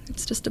thing.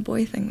 It's just a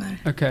boy thing, though.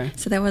 Okay.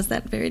 So there was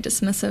that very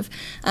dismissive.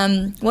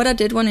 What I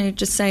did want to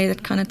just say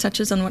that kind of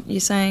touches on what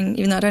you're saying,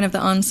 even though I don't have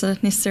the answer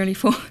necessarily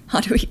for how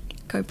do we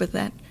cope with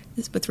that,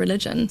 is with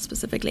religion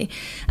specifically.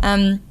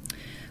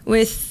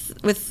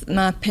 With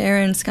my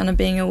parents kind of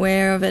being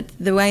aware of it,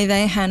 the way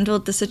they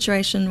handled the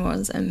situation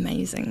was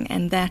amazing,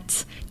 and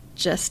that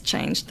just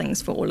changed things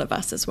for all of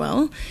us as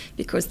well,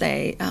 because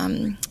they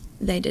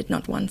did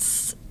not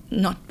once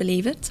not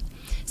believe it.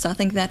 So I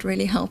think that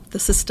really helped the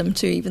system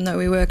too. Even though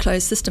we were a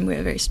closed system, we were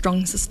a very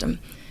strong system,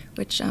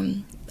 which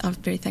I'm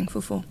very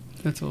thankful for.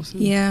 That's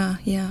awesome. Yeah.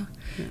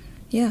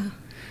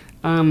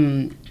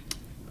 And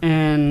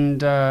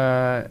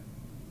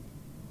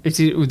it's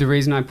the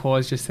reason I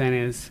paused just then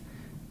is,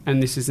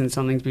 and this isn't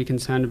something to be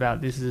concerned about,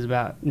 this is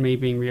about me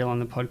being real on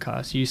the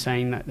podcast. You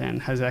saying that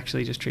then has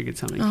actually just triggered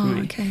something for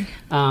me. Okay.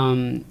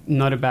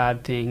 Not a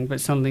bad thing,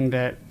 but something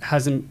that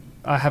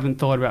I haven't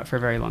thought about for a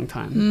very long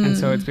time. And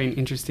so it's been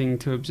interesting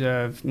to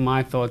observe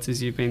my thoughts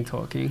as you've been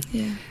talking.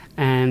 Yeah.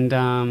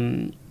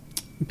 And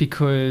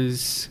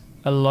because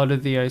a lot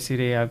of the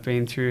OCD I've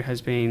been through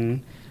has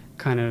been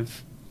kind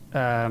of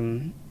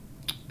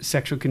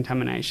sexual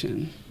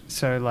contamination.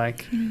 So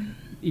like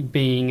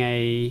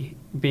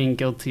being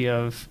guilty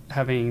of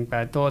having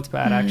bad thoughts,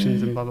 bad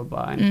actions, and blah, blah,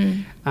 blah.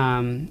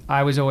 And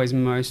I was always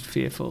most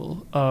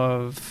fearful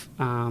of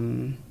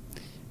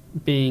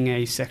being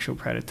a sexual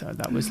predator.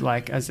 That was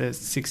like, as a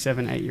 6,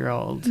 7,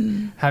 8-year-old,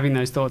 having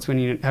those thoughts when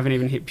you haven't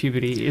even hit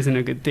puberty isn't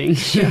a good thing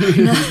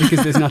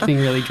because there's nothing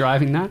really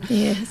driving that.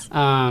 Yes.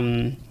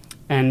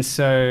 And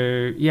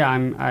so,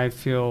 yeah, I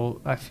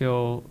feel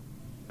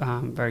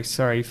very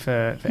sorry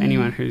for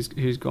anyone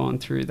who's gone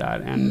through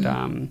that,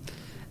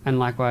 and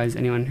likewise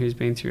anyone who's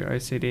been through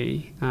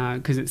OCD,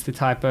 because it's the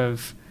type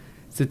of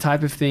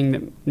thing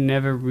that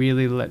never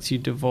really lets you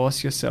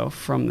divorce yourself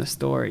from the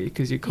story,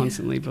 because you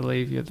constantly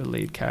believe you're the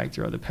lead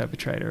character or the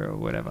perpetrator or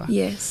whatever.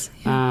 Yes.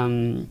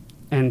 Yeah.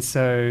 And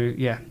so,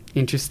 yeah,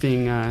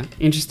 interesting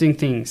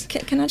things.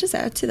 Can I just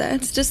add to that?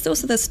 It's just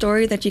also the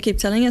story that you keep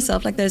telling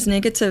yourself, like those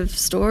negative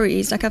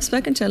stories. Like I've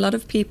spoken to a lot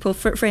of people,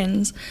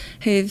 friends,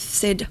 who've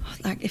said,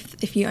 like,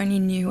 if you only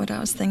knew what I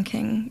was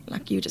thinking,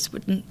 like you just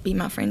wouldn't be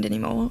my friend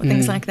anymore, or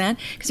things like that.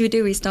 Because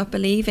we stop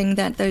believing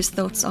that those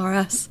thoughts are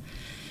us.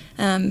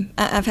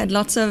 I've had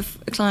lots of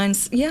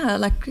clients,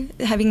 like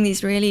having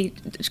these really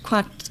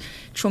quite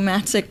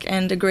traumatic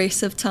and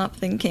aggressive type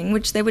thinking,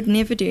 which they would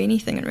never do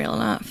anything in real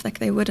life, like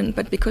they wouldn't,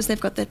 but because they've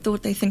got that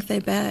thought, they think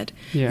they're bad,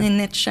 and then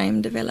that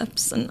shame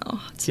develops, and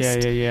it's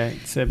just,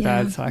 it's a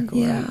bad cycle.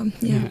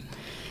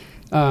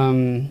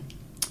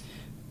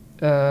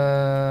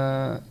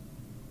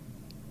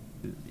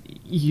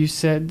 You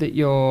said that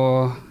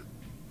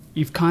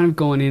you've kind of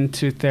gone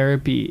into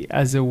therapy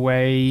as a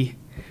way.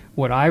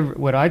 What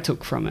I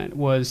took from it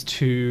was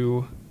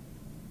to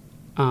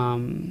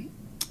kind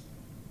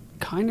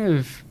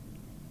of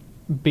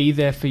be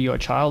there for your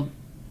child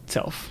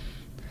self,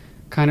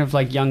 kind of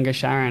like younger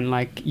Sharon.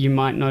 Like, you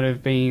might not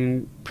have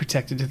been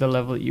protected to the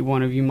level that you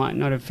wanted, you might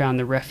not have found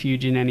the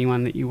refuge in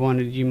anyone that you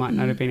wanted, you might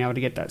not have been able to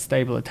get that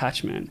stable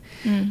attachment.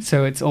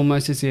 So it's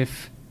almost as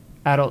if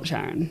adult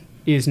Sharon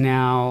is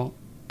now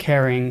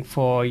caring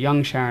for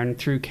young Sharon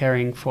through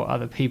caring for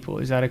other people.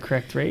 Is that a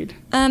correct read?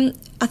 I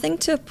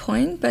think to a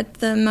point, but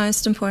the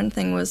most important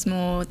thing was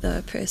more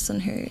the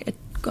person who it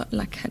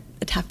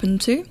happened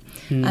to.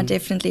 I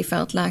definitely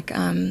felt like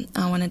I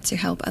wanted to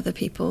help other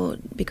people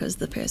because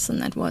the person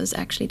that was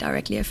actually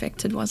directly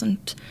affected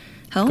wasn't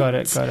helped. Got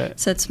it. So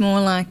it's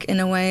more like in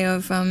a way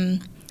of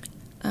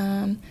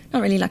not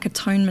really like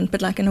atonement,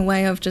 but like in a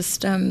way of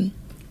just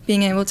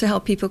being able to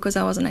help people because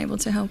I wasn't able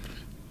to help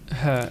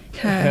her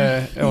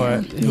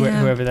or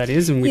whoever that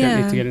is, and we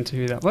don't need to get into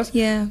who that was.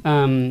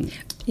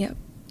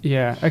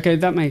 Okay,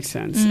 that makes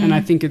sense. And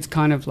I think it's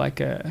kind of like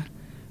a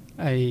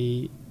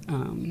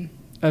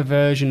a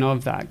version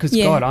of that, because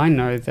Yeah. God, I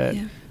know that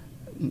Yeah.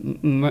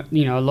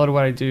 a lot of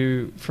what I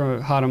do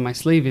for Heart on My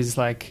Sleeve is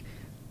like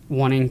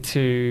wanting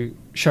to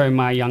show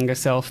my younger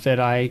self that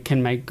I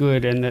can make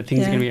good and that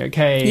things are Yeah. going to be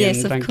okay, Yes,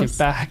 and of don't course. give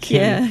back.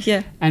 Yeah,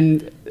 yeah.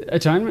 And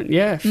atonement,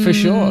 yeah, for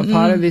sure.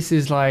 Part of this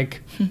is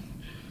like,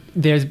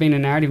 there's been a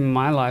narrative in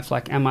my life,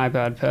 like, am I a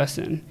bad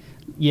person?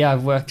 Yeah,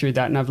 I've worked through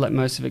that and I've let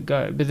most of it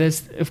go. But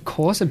there's, of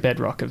course, a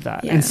bedrock of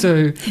that. Yeah. And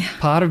so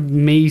part of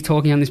me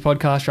talking on this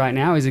podcast right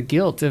now is a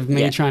guilt of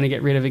me Yeah. trying to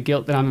get rid of a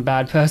guilt that I'm a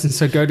bad person.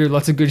 So go do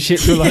lots of good shit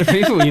for a lot of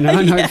people, and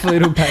hopefully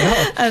it'll pay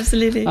off.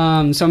 Absolutely.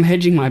 So I'm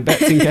hedging my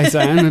bets in case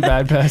I am a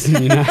bad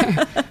person,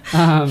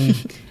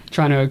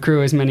 trying to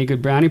accrue as many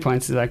good brownie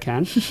points as I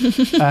can.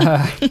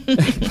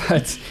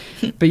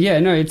 But yeah,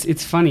 no,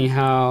 it's funny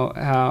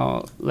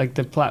how like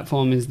the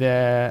platform is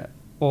there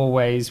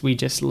always. We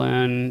just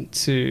learn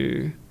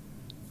to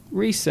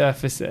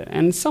resurface it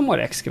and somewhat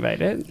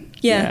excavate it.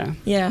 Yeah.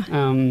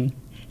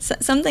 So,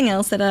 Something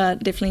else that I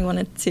definitely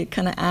wanted to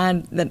kind of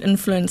add that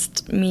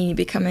influenced me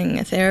becoming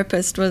a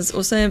therapist was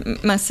also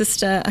my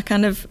sister.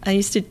 I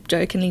used to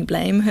jokingly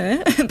blame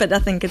her, but I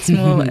think it's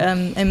more,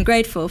 I'm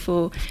grateful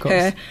for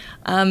her.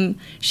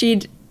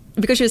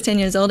 Because she was 10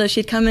 years older,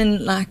 she'd come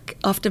in like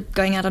after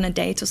going out on a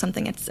date or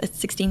something at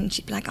 16,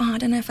 she'd be like, I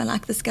don't know if I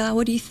like this guy,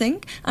 what do you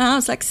think? And I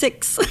was like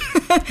 6.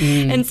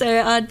 And so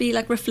I'd be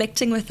like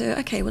reflecting with her,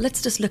 okay, well,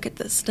 let's just look at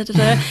this. So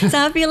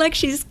I feel like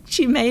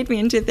she made me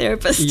into a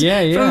therapist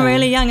from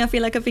really young. I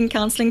feel like I've been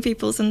counseling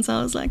people since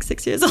I was like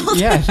 6 years old.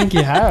 Yeah, I think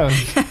you have.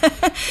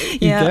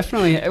 You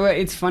definitely. Well,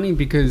 it's funny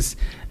because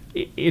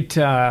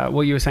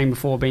what you were saying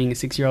before, being a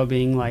 6-year-old,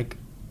 being like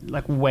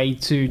way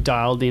too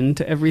dialed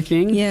into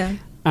everything. Yeah.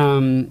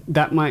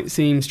 That might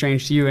seem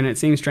strange to you, and it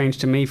seems strange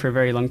to me for a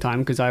very long time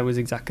because I was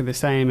exactly the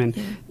same. And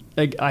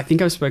like, I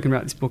think I've spoken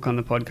about this book on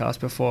the podcast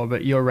before,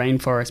 but Your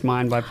Rainforest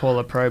Mind by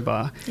Paula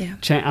Prober. Yeah.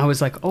 I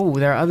was like, oh,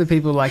 there are other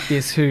people like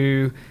this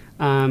who,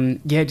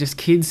 just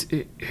kids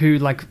who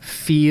like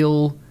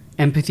feel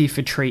empathy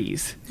for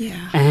trees.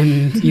 Yeah.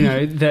 And,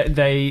 that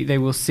they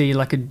will see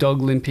like a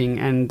dog limping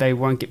and they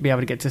won't be able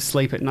to get to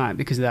sleep at night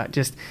because of that.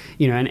 Just,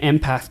 an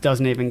empath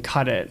doesn't even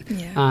cut it.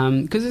 Yeah.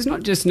 Because it's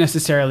not just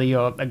necessarily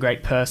you're a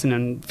great person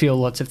and feel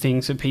lots of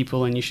things for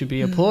people and you should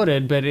be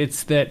applauded, but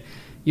it's that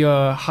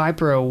you're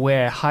hyper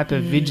aware, hyper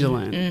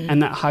vigilant,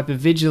 and that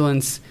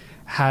hypervigilance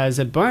has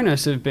a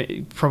bonus of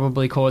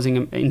probably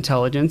causing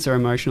intelligence or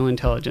emotional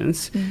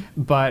intelligence,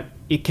 but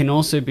it can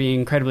also be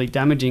incredibly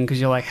damaging because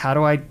you're like, how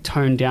do I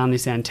tone down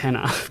this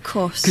antenna? Of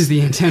course. Because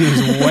the antenna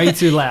is way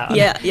too loud.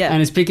 Yeah.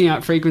 And it's picking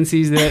up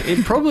frequencies that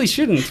it probably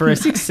shouldn't for a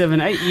 6, 7,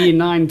 8 year,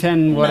 9,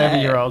 10, whatever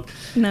year old.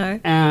 No.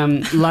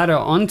 Ladder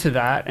onto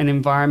that, an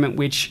environment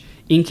which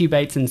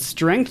incubates and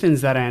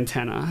strengthens that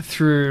antenna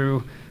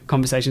through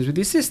conversations with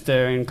your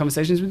sister and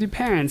conversations with your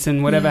parents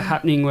and whatever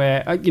happening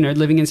where,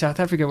 living in South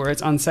Africa where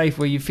it's unsafe,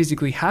 where you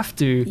physically have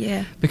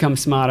to become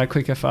smarter,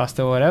 quicker,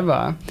 faster,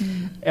 whatever.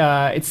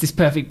 It's this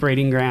perfect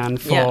breeding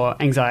ground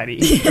for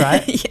anxiety,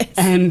 right? Yes.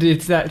 And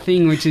it's that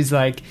thing which is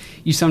like,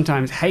 you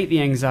sometimes hate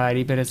the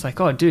anxiety, but it's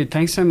like, oh, dude,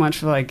 thanks so much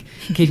for like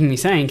keeping me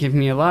sane, keeping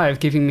me alive,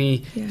 keeping me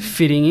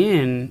fitting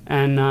in.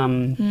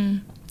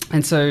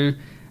 And so,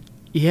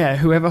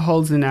 whoever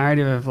holds the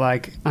narrative of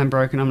like, I'm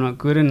broken, I'm not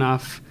good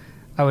enough,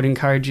 I would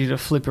encourage you to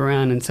flip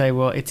around and say,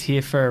 well, it's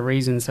here for a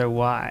reason, so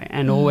why?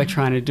 And all we're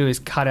trying to do is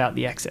cut out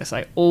the excess.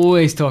 I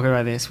always talk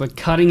about this. We're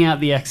cutting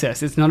out the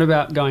excess. It's not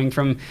about going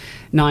from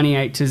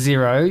 98 to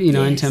 0,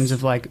 in terms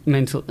of like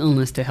mental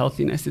illness to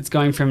healthiness. It's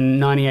going from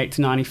 98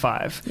 to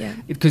 95. Yeah.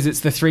 Because it's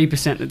the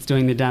 3% that's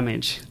doing the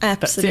damage.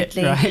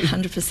 Absolutely. That's it,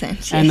 right? 100%.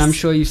 Yes. And I'm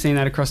sure you've seen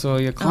that across all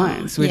your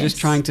clients. We're just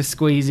trying to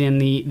squeeze in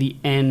the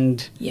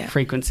end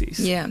frequencies.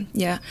 Yeah.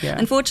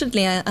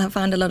 Unfortunately, I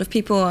find a lot of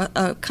people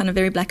are kind of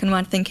very black and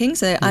white thinking.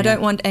 So I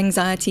don't want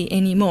anxiety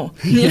anymore.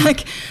 You're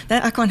like,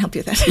 I can't help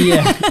you with that.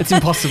 Yeah, it's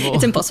impossible.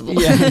 It's impossible.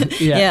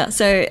 Yeah.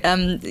 So,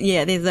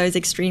 there's those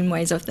extreme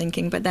ways of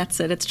thinking, but that's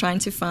it. It's trying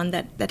to find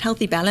that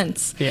healthy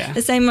balance. Yeah.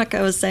 The same like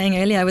I was saying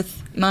earlier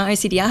with my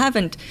OCD. I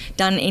haven't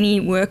done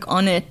any work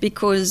on it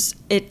because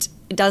it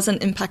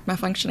doesn't impact my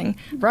functioning.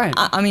 Right.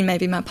 I mean,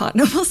 maybe my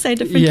partner will say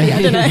differently.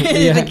 I don't know. I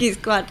think he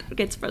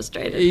gets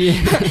frustrated.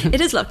 It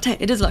is locked. Hey,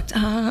 it is locked.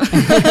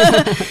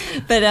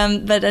 But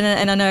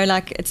I know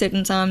like at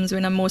certain times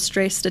when I'm more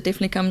stressed, it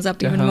definitely comes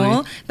up even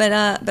more. But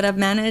I've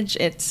managed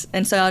it,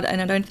 and so I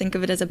don't think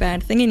of it as a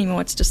bad thing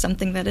anymore. It's just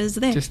something that is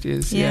there. Just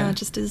is. Yeah, it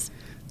just is.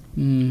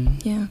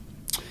 Yeah.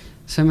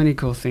 So many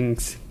cool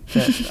things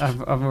that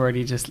I've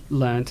already just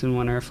learnt and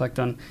want to reflect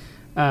on.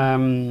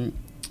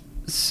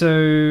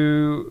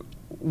 So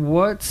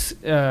what's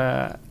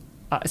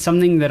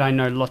something that I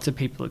know lots of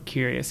people are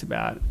curious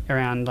about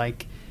around,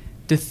 like,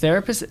 do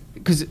therapists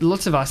because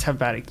lots of us have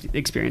bad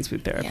experience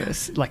with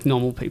therapists, like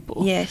normal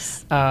people.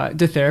 Yes.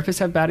 Do therapists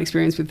have bad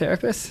experience with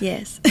therapists?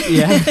 Yes.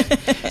 Yeah.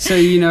 So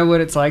you know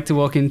what it's like to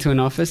walk into an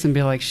office and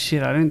be like,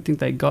 shit, I don't think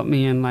they got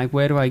me, and like,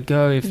 where do I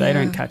go if they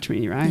don't catch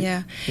me, right?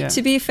 Yeah. Yeah.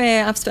 To be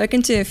fair, I've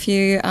spoken to a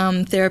few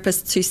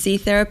therapists who see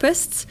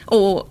therapists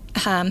or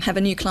have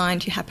a new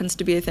client who happens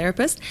to be a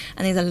therapist,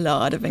 and there's a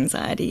lot of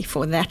anxiety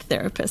for that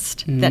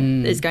therapist that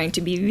is going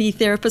to be the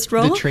therapist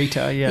role. The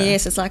treater, yeah.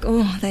 Yes, it's like,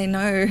 oh, they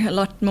know a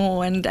lot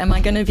more, and am I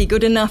going to be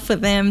good enough for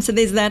them? So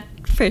there's that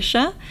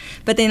pressure.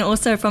 But then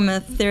also from a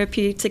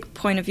therapeutic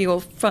point of view,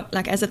 or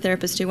like as a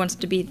therapist who wants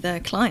to be the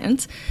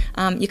client,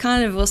 you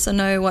kind of also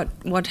know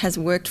what has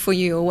worked for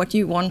you or what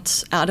you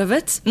want out of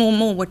it,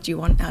 more what you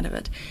want out of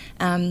it.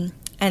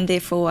 And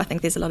therefore, I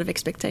think there's a lot of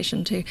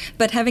expectation too.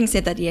 But having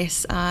said that,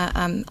 yes,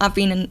 I've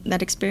been in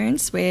that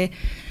experience where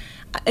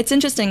it's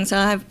interesting. So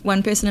I have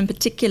one person in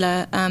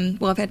particular,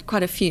 well, I've had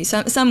quite a few.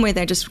 Some where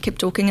they just kept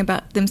talking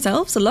about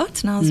themselves a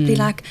lot, and I'll be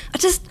like, I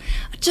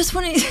just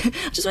want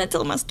to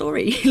tell my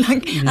story.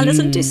 Like I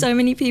listen to so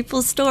many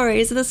people's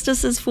stories. This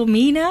just is for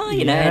me now,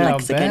 you know.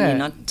 Like, so can you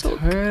not talk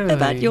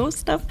about your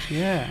stuff?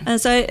 Yeah.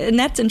 And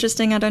that's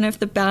interesting. I don't know if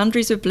the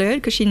boundaries were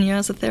blurred because she knew I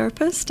was a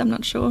therapist. I'm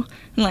not sure.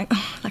 I'm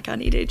like, I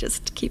need to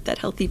just keep that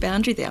healthy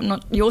boundary there. I'm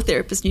not your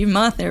therapist. You're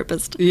my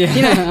therapist. Yeah.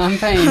 You know? I'm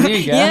paying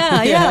you, girl.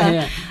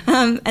 Yeah.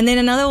 And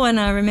then another one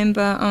I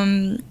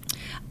remember,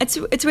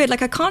 it's weird,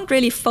 like I can't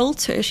really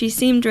fault her. She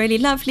seemed really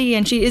lovely,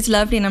 and she is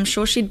lovely, and I'm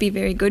sure she'd be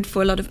very good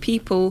for a lot of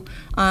people.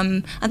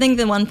 I think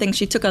the one thing,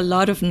 she took a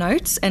lot of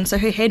notes, and so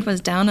her head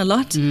was down a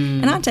lot.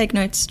 And I take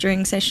notes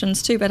during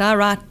sessions too, but I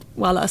write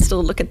while I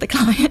still look at the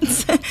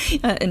clients.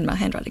 And my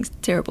handwriting's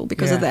terrible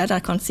because of that.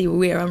 I can't see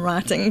where I'm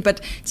writing, but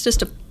it's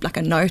just like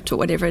a note or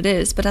whatever it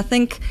is. But I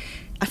think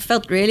I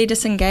felt really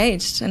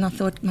disengaged, and I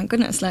thought, my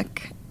goodness,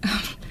 like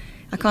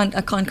I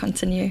can't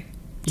continue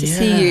to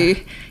see you,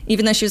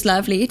 even though she was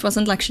lovely. It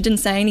wasn't like she didn't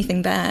say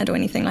anything bad or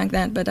anything like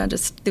that, but there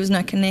was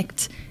no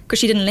connect because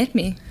she didn't let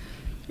me.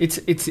 It's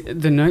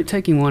the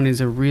note-taking one is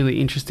a really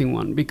interesting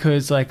one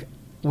because, like,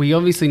 we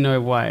obviously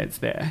know why it's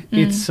there.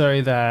 It's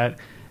so that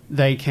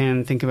they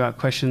can think about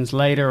questions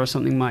later, or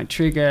something might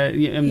trigger.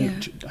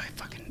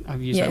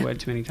 I've used that word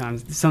too many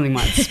times. Something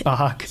might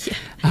spark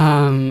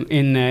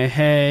in their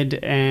head,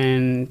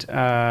 and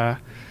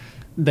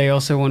they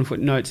also want to put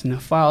notes in the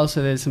file,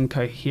 so there's some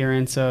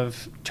coherence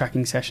of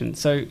tracking sessions.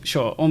 So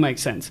sure, all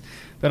makes sense.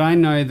 But I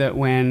know that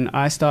when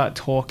I start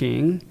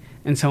talking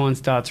and someone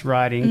starts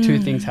writing, two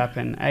things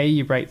happen. A,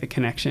 you break the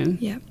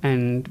connection,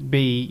 and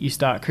B, you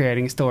start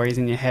creating stories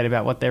in your head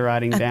about what they're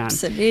writing down.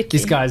 Absolutely.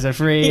 This guy's a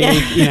freak,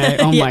 you know,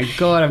 oh my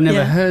God, I've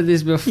never heard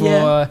this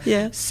before.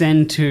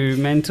 Send to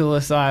mental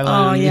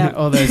asylum, you know,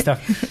 all those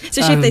stuff.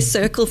 Especially if they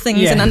circle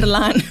things and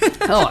underline.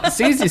 As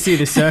soon as you see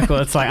the circle,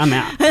 it's like, I'm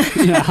out.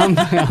 You know, I'm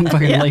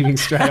fucking leaving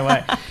straight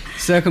away.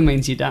 Circle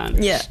means you're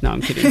done. Yeah. No,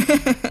 I'm kidding.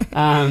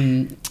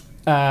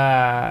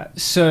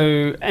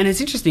 So, and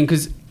it's interesting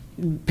because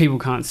people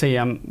can't see,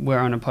 we're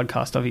on a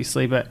podcast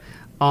obviously, but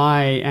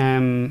I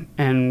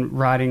am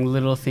writing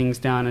little things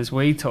down as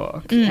we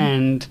talk,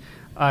 and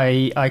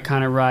I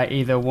kind of write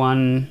either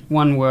one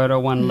word or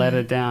one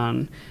letter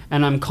down,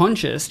 and I'm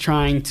conscious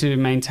trying to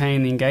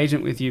maintain the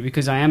engagement with you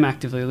because I am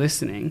actively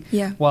listening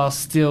while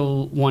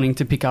still wanting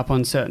to pick up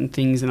on certain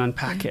things and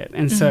unpack it.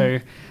 And so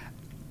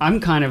I'm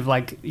kind of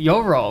like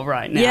your role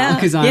right now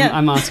because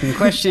I'm asking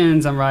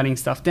questions, I'm writing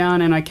stuff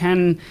down, and I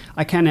can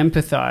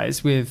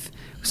empathize with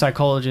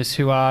psychologists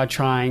who are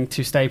trying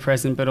to stay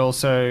present but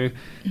also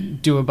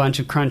do a bunch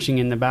of crunching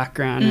in the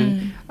background.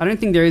 And I don't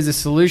think there is a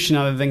solution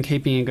other than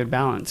keeping a good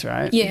balance,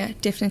 right? Yeah,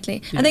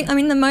 definitely. I think,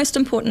 the most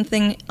important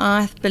thing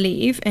I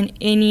believe in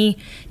any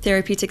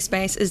therapeutic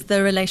space is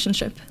the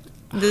relationship.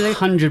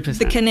 100%.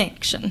 The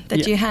connection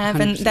that you have,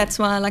 100%. And that's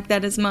why, like,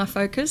 that is my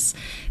focus.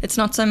 It's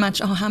not so much,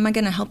 how am I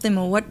going to help them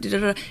or what?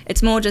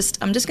 It's more just,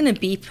 I'm just going to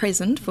be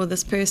present for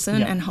this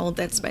person and hold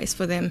that space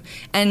for them.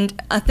 And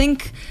I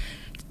think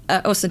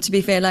also, to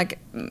be fair, like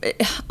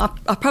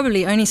I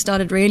probably only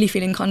started really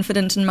feeling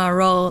confident in my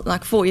role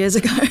like 4 years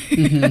ago,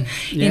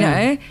 you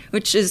know,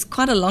 which is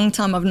quite a long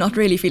time of not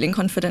really feeling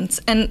confident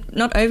and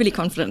not overly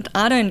confident.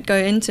 I don't go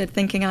into it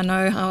thinking I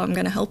know how I'm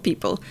going to help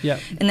people.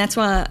 And that's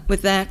why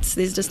with that,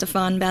 there's just a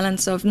fine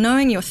balance of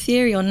knowing your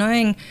theory or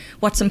knowing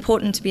what's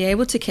important to be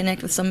able to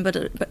connect with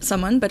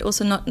someone, but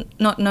also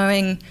not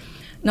knowing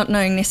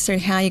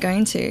necessarily how you're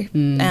going to,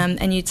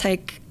 and you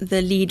take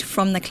the lead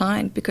from the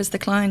client because the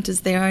client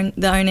is their own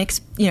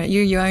you're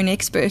your own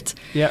expert.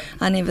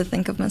 I never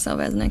think of myself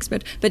as an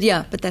expert, but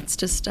that's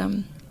just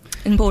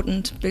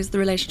important because the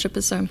relationship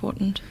is so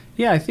important.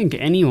 I think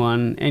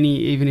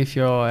even if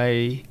you're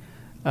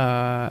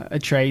a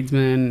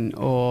tradesman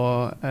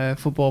or a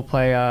football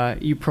player,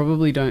 you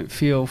probably don't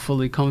feel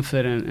fully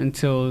confident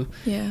until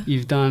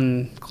you've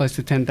done close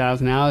to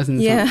 10,000 hours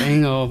in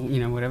something, or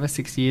whatever.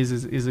 6 years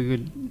is a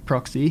good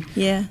proxy.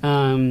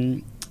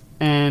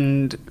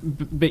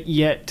 But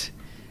yet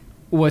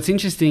what's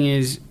interesting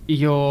is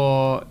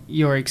you're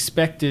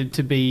expected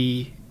to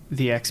be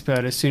the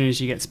expert as soon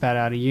as you get spat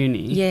out of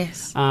uni.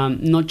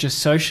 Not just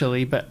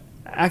socially, but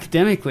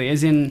academically,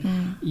 as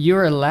in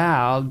you're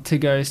allowed to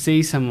go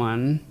see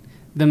someone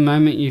the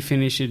moment you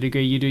finish your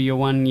degree. You do your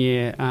 1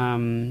 year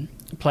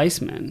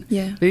placement.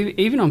 Yeah. But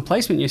even on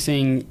placement, you're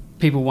seeing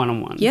people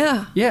one-on-one.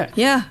 Yeah. Yeah.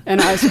 Yeah.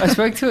 And I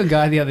spoke to a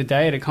guy the other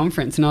day at a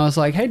conference, and I was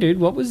like, hey, dude,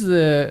 what was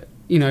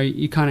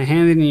you kind of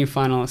handed in your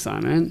final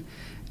assignment,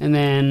 and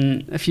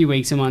then a few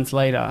weeks or months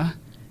later,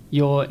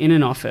 you're in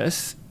an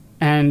office,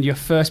 and your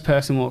first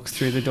person walks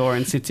through the door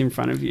and sits in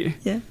front of you.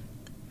 Yeah.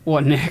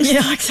 What next?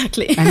 Yeah,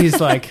 exactly. And he's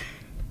like,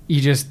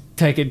 you just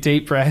take a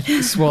deep breath,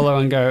 swallow,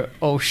 and go,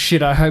 oh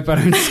shit, I hope I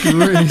don't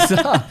screw this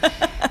up.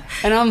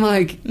 And I'm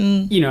like,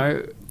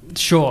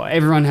 sure,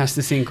 everyone has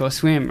to sink or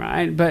swim,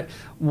 right? But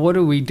what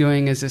are we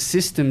doing as a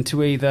system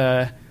to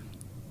either,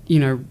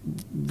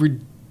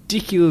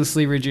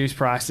 ridiculously reduce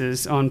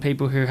prices on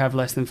people who have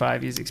less than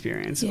 5 years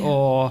experience,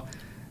 or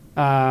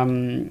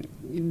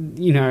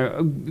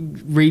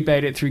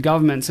rebate it through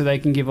government so they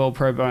can give all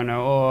pro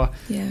bono, or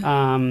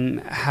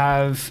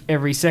have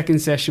every second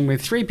session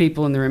with 3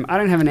 people in the room? I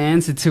don't have an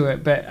answer to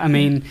it, but I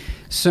mean,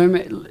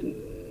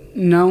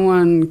 no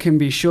one can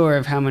be sure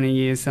of how many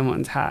years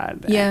someone's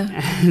had. Yeah.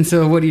 And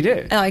so what do you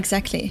do? Oh,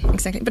 exactly.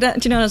 But do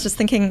you know, I was just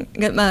thinking,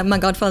 my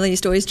godfather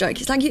used to always joke,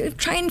 he's like, you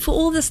train for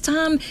all this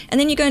time and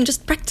then you go and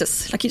just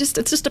practice. Like it's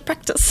just a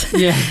practice.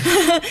 Yeah.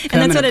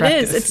 And that's what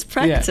practice. it is. It's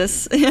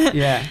practice.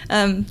 Yeah.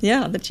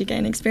 That you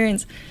gain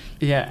experience.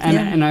 Yeah.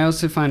 And I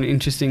also find it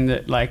interesting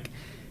that, like,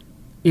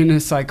 in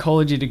a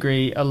psychology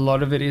degree, a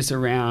lot of it is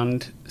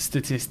around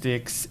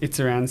statistics.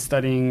 It's around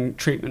studying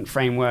treatment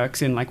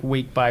frameworks in, like,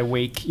 week by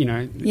week,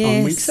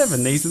 on week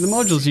 7, these are the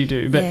modules you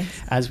do. But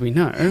as we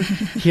know,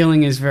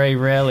 healing is very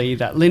rarely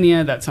that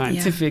linear, that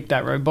scientific,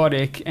 that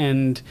robotic.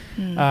 And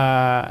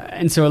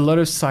so a lot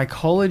of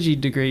psychology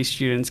degree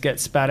students get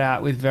spat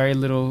out with very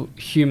little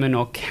human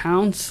or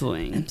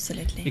counseling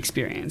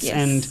experience.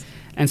 Yes.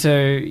 And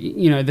so,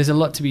 there's a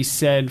lot to be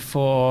said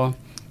for,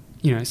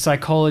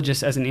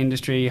 psychologists as an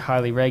industry,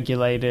 highly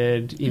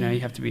regulated, you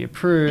have to be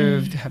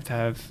approved, have to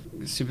have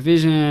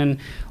supervision,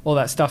 all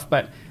that stuff.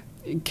 But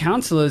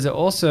counsellors are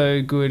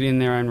also good in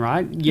their own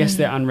right. Yes,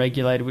 they're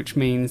unregulated, which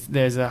means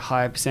there's a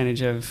higher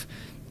percentage of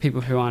people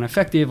who aren't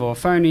effective or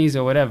phonies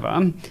or whatever.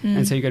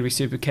 And so you've got to be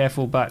super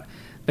careful. But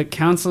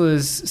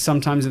counsellors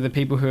sometimes are the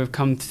people who have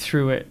come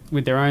through it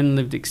with their own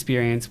lived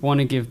experience, want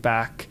to give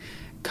back,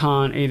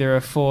 can't either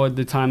afford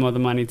the time or the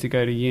money to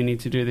go to uni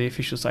to do the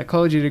official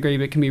psychology degree,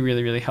 but can be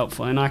really, really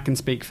helpful. And I can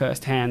speak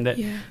firsthand that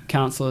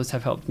counsellors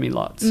have helped me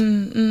lots.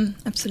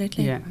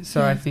 Absolutely. Yeah.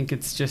 So I think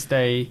it's just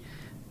a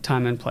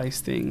time and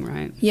place thing,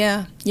 right?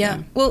 Yeah.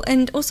 Well,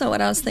 and also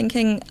what I was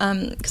thinking,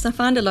 because I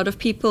find a lot of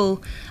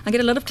people, I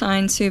get a lot of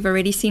clients who have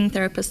already seen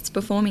therapists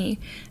before me,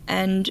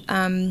 and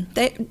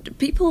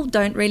people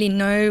don't really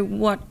know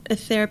what a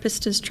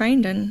therapist is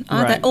trained in,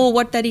 or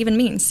what that even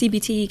means.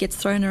 CBT gets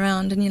thrown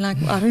around, and you're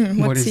like, well, I don't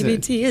know what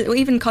CBT is, or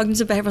even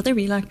cognitive behavioral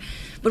therapy. Like,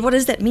 but what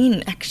does that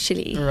mean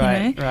actually?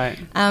 Right.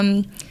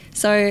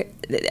 So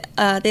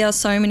there are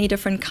so many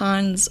different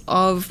kinds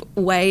of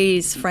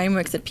ways,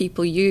 frameworks that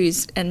people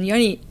use, and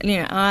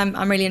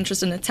I'm really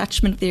interested in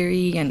attachment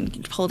theory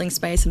and holding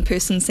space and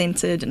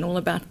person-centered and all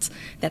about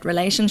that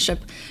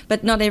relationship.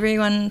 But not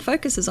everyone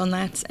focuses on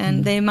that,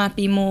 and they might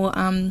be more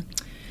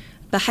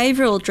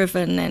behavioral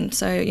driven, and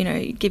so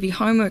give you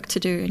homework to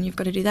do and you've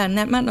got to do that, and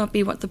that might not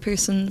be what the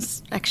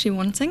person's actually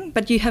wanting,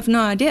 but you have no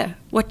idea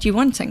what you're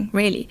wanting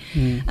really.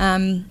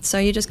 So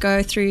you just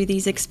go through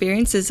these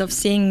experiences of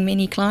seeing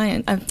many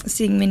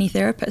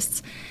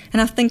therapists,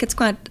 and I find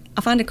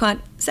it quite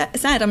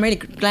sad. I'm really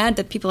glad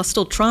that people are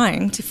still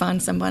trying to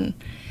find someone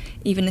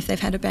even if they've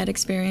had a bad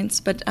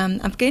experience, but I'm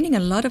getting a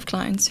lot of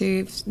clients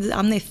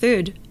I'm their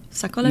third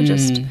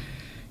psychologist.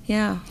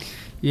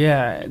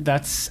 Yeah,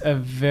 that's a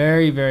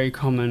very, very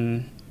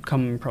common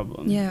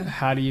problem. Yeah.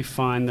 How do you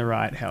find the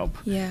right help?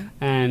 Yeah.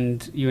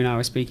 And you and I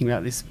were speaking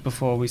about this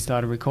before we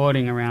started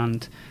recording,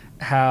 around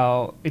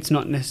how it's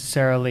not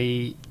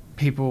necessarily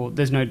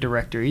there's no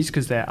directories,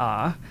 because there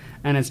are,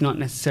 and it's not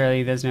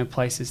necessarily there's no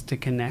places to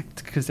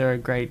connect, because there are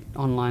great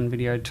online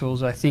video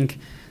tools. I think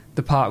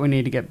the part we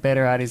need to get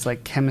better at is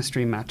like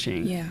chemistry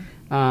matching. Yeah.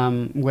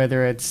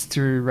 Whether it's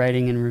through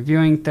rating and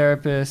reviewing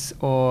therapists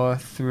or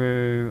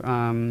through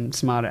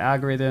smarter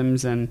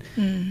algorithms, and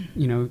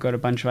we've got a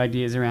bunch of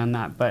ideas around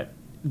that, but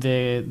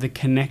the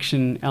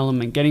connection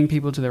element, getting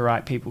people to the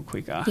right people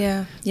quicker,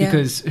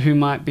 because who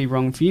might be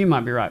wrong for you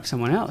might be right for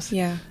someone else.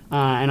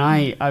 And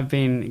I've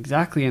been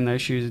exactly in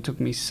those shoes. It took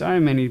me so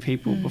many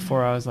people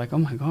before I was like, oh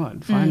my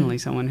god, finally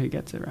someone who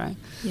gets it right.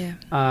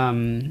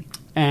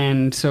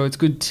 And so it's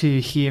good to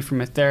hear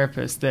from a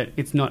therapist that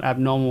it's not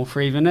abnormal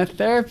for even a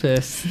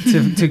therapist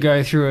to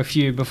go through a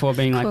few before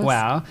being like,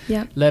 wow,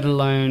 let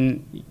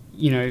alone,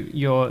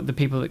 the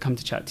people that come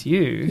to chat to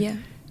you,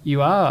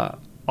 you are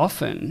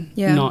often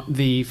not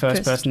the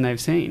first person they've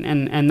seen.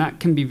 And that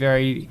can be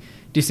very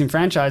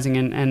disenfranchising,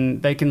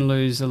 and they can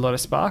lose a lot of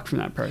spark from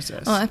that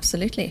process. Oh,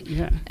 absolutely.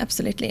 Yeah.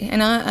 Absolutely.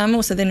 And I'm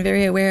also then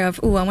very aware of,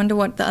 I wonder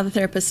what the other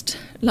therapist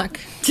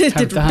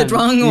did done.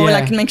 wrong, or Yeah.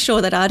 like make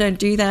sure that I don't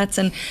do that.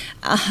 And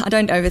I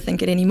don't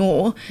overthink it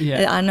anymore.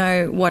 Yeah. I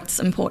know what's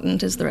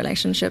important is the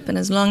relationship. And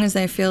as long as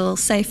they feel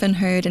safe and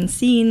heard and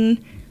seen,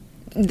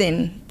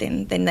 then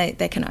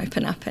they can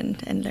open up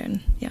and learn.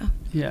 Yeah.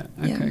 Yeah.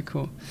 Okay, Yeah.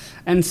 cool.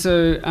 And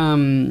so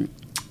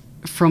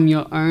from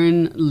your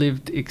own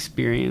lived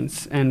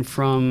experience and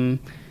from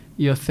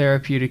your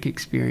therapeutic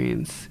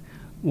experience,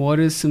 what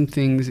are some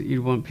things that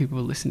you'd want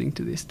people listening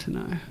to this to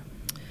know?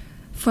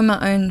 From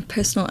my own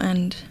personal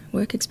and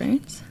work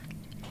experience,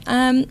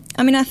 I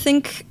mean, I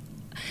think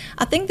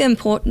the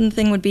important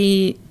thing would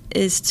be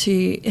is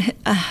to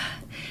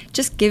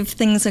just give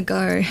things a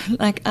go.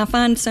 Like, I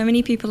find so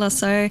many people are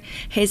so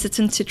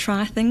hesitant to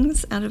try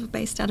things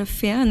based out of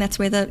fear, and that's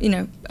whether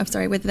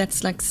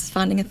that's like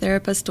finding a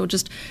therapist or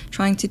just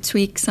trying to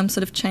tweak some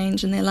sort of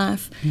change in their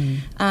life.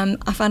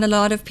 I find a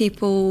lot of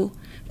people,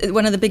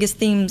 one of the biggest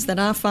themes that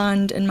I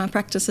find in my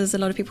practice is a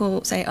lot of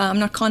people say, I'm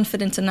not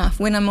confident enough.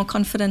 When I'm more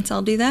confident,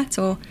 I'll do that,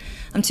 or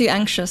I'm too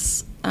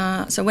anxious.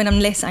 So when I'm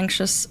less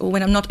anxious, or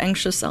when I'm not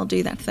anxious, I'll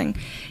do that thing.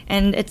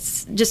 And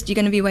it's just, you're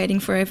going to be waiting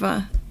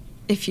forever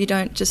if you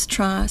don't just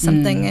try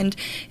something and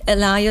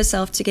allow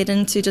yourself to get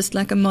into just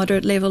like a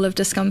moderate level of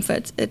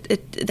discomfort.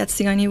 That's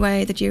the only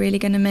way that you're really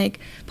going to make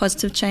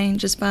positive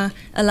change, is by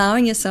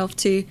allowing yourself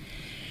to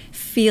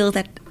feel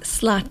that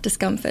slight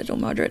discomfort or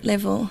moderate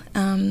level.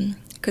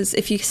 Because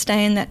if you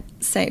stay in that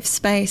safe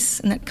space,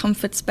 in that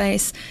comfort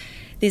space,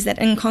 there's that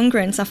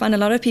incongruence. I find a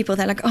lot of people,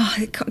 they're like,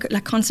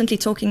 like constantly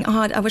talking,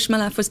 I wish my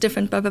life was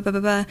different, blah, blah, blah, blah,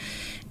 blah.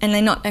 And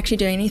they're not actually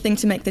doing anything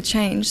to make the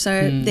change.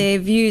 So their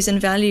views and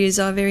values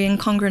are very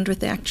incongruent with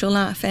their actual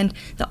life. And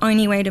the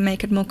only way to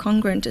make it more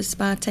congruent is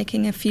by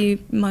taking a few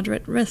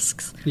moderate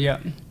risks.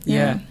 Yeah.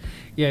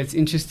 It's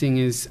interesting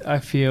is I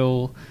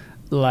feel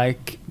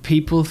like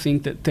people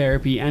think that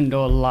therapy and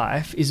or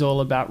life is all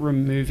about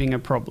removing a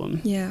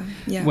problem. Yeah.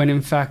 When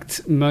in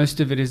fact, most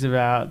of it is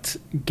about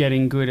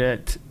getting good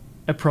at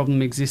a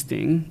problem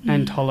existing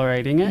and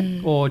tolerating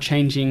it, or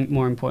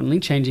more importantly,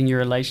 changing your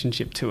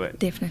relationship to it.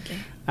 Definitely.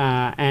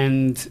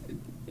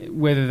 And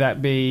whether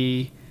that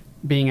be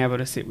being able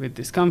to sit with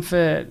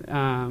discomfort,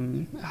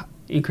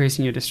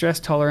 increasing your distress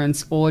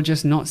tolerance, or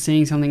just not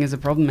seeing something as a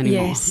problem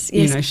anymore.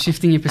 Yes.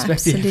 Shifting your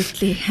perspective.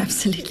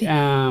 Absolutely.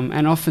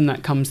 And often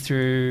that comes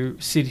through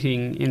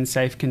sitting in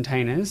safe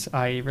containers,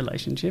 i.e.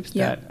 relationships,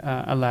 that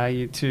allow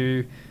you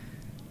to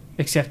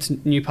accept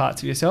new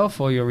parts of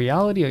yourself or your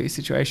reality or your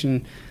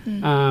situation.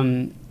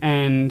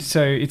 And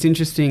so it's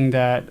interesting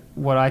that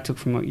what I took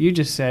from what you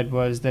just said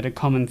was that a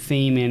common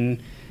theme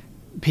in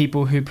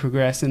people who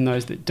progress and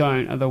those that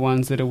don't are the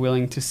ones that are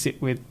willing to sit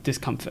with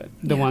discomfort,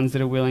 the ones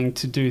that are willing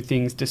to do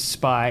things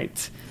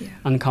despite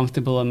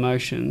uncomfortable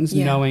emotions,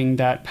 knowing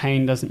that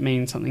pain doesn't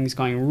mean something's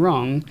going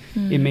wrong.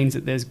 It means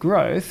that there's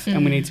growth,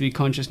 and we need to be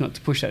conscious not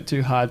to push that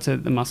too hard so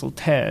that the muscle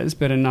tears,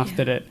 but enough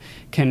that it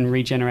can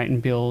regenerate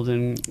and build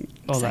and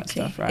all that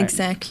stuff, right?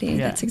 Exactly.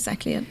 Yeah. That's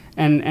exactly it.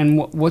 And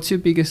what's your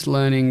biggest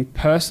learning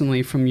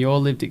personally from your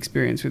lived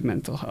experience with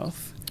mental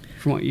health?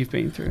 From what you've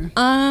been through?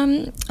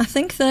 I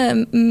think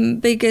the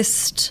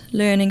biggest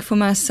learning for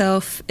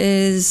myself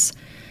is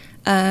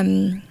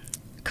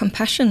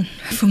compassion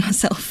for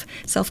myself,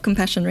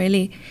 self-compassion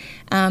really,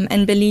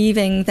 and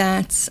believing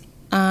that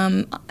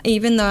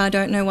even though I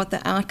don't know what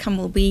the outcome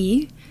will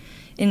be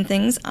in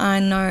things,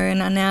 I know,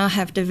 and I now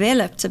have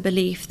developed a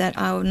belief that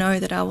I know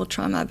that I will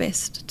try my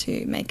best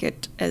to make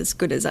it as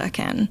good as I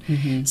can.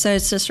 So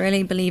it's just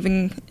really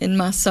believing in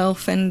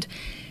myself and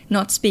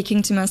not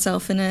speaking to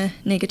myself in a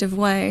negative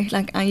way.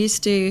 Like we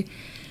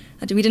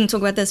didn't talk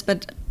about this,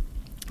 but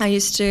I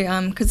used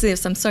to, because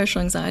there's some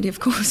social anxiety, of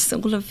course,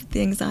 all of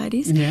the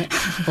anxieties. Yeah,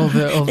 all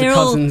the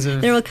cousins.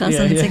 They're all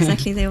cousins, yeah.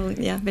 exactly. They're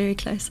all, very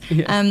close.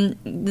 Yeah.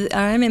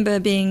 I remember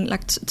being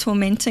like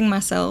tormenting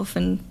myself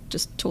and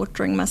just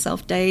torturing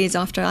myself days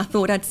after I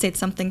thought I'd said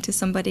something to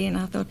somebody, and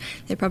I thought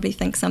they probably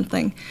think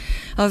something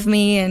of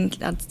me, and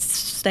I'd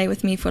stay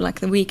with me for like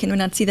the week. And when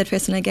I'd see that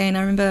person again, I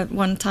remember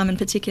one time in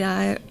particular,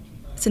 I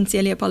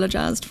sincerely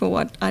apologized for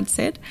what I'd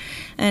said,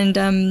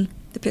 and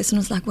the person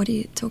was like, "What are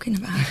you talking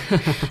about?"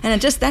 And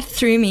that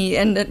threw me,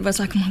 and it was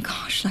like, oh my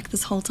gosh, like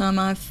this whole time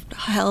I've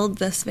held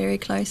this very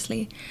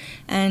closely,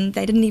 and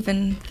they didn't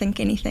even think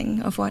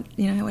anything of what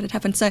had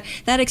happened. So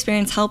that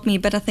experience helped me,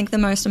 but I think the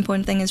most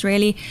important thing is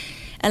really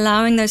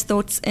allowing those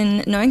thoughts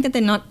in, knowing that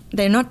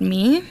they're not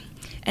me,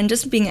 and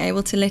just being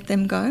able to let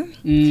them go.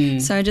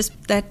 So just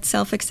that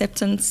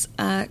self-acceptance,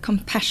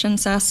 compassion.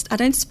 So I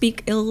don't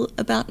speak ill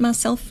about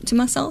myself to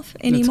myself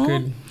anymore.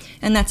 That's good.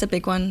 And that's a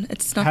big one.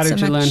 It's not so much... How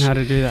did you learn how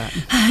to do that?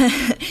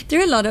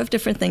 Through a lot of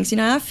different things.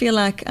 I feel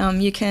like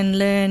you can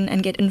learn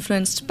and get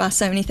influenced by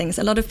so many things.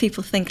 A lot of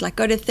people think like,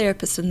 go to a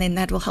therapist and then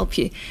that will help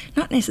you.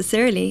 Not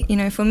necessarily.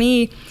 For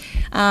me,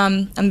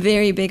 I'm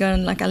very big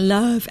on, like, I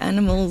love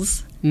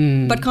animals.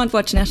 but can't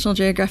watch National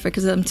Geographic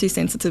because I'm too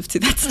sensitive to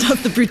that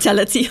stuff, the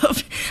brutality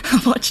of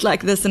I watch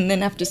like this and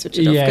then have to switch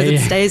it off because it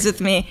stays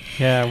with me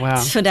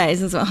for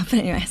days as well. But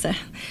anyway,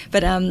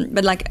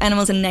 but like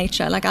animals in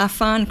nature, like I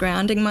find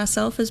grounding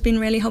myself has been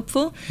really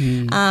helpful,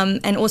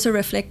 and also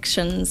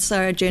reflections,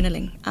 so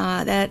journaling,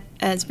 that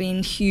has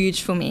been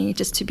huge for me,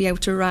 just to be able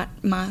to write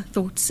my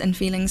thoughts and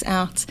feelings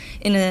out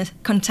in a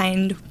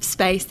contained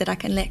space that I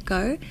can let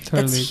go.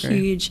 That's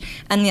huge.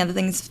 And the other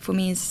thing is, for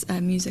me, is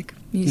music.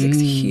 Music's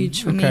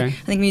huge for me. I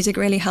think music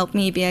really helped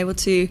me be able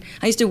to...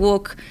 I used to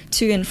walk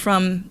to and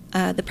from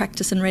the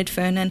practice in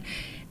Redfern, and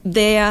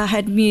there I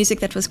had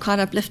music that was quite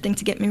uplifting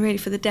to get me ready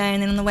for the day,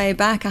 and then on the way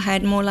back I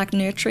had more like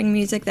nurturing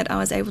music that I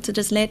was able to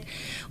just let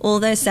all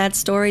those sad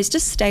stories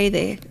just stay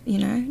there, you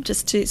know,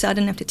 so I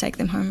didn't have to take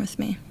them home with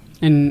me.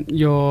 And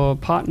your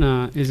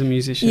partner is a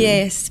musician?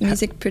 Yes,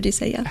 music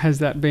producer, yeah. Has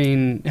that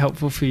been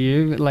helpful for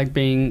you, like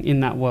being in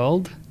that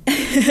world?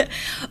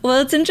 Well,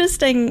 it's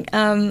interesting.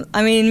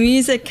 I mean,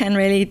 music can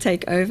really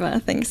take over, I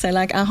think. So,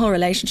 like, our whole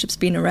relationship's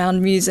been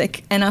around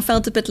music, and I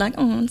felt a bit like,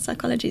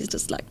 psychology is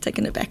just like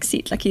taking a back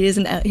seat. Like, he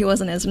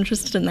wasn't as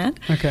interested in that.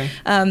 Okay.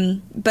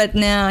 But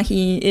now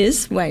he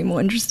is way more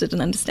interested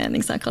in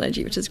understanding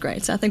psychology, which is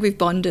great. So I think we've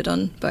bonded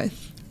on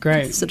both.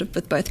 Great. Sort of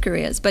with both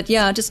careers. But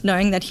yeah, just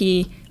knowing that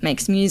he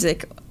makes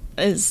music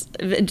it's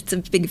a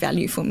big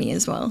value for me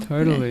as well.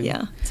 Totally.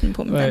 Yeah, it's an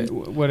important value.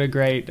 What a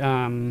great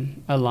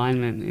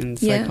alignment in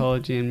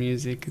psychology and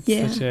music.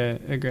 It's such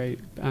a great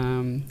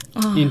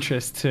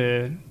interest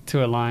to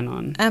align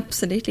on.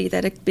 Absolutely.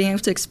 That being able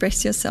to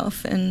express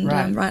yourself and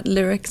write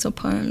lyrics or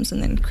poems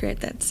and then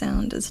create that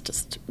sound is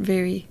just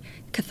very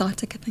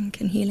cathartic, I think,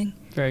 and healing.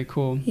 Very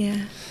cool.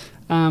 Yeah.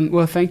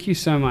 Well, thank you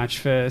so much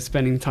for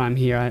spending time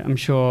here. I'm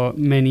sure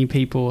many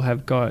people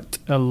have got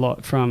a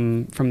lot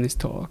from this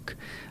talk.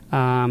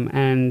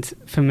 And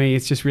for me,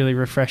 it's just really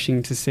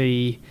refreshing to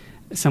see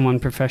someone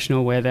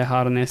professional wear their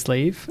heart on their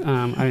sleeve.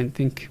 I don't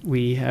think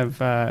we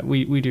have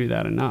we do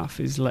that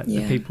enough, is let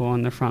the people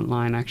on the front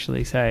line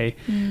actually say,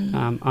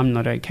 I'm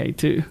not okay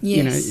too. Yes.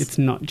 You know, it's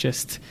not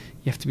just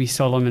you have to be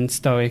solemn and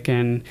stoic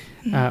and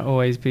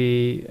always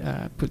be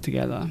put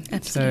together.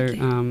 Absolutely.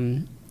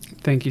 So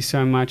thank you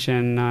so much,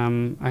 and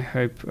I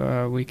hope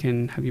we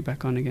can have you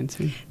back on again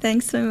soon.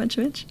 Thanks so much,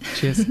 Mitch.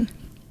 Cheers.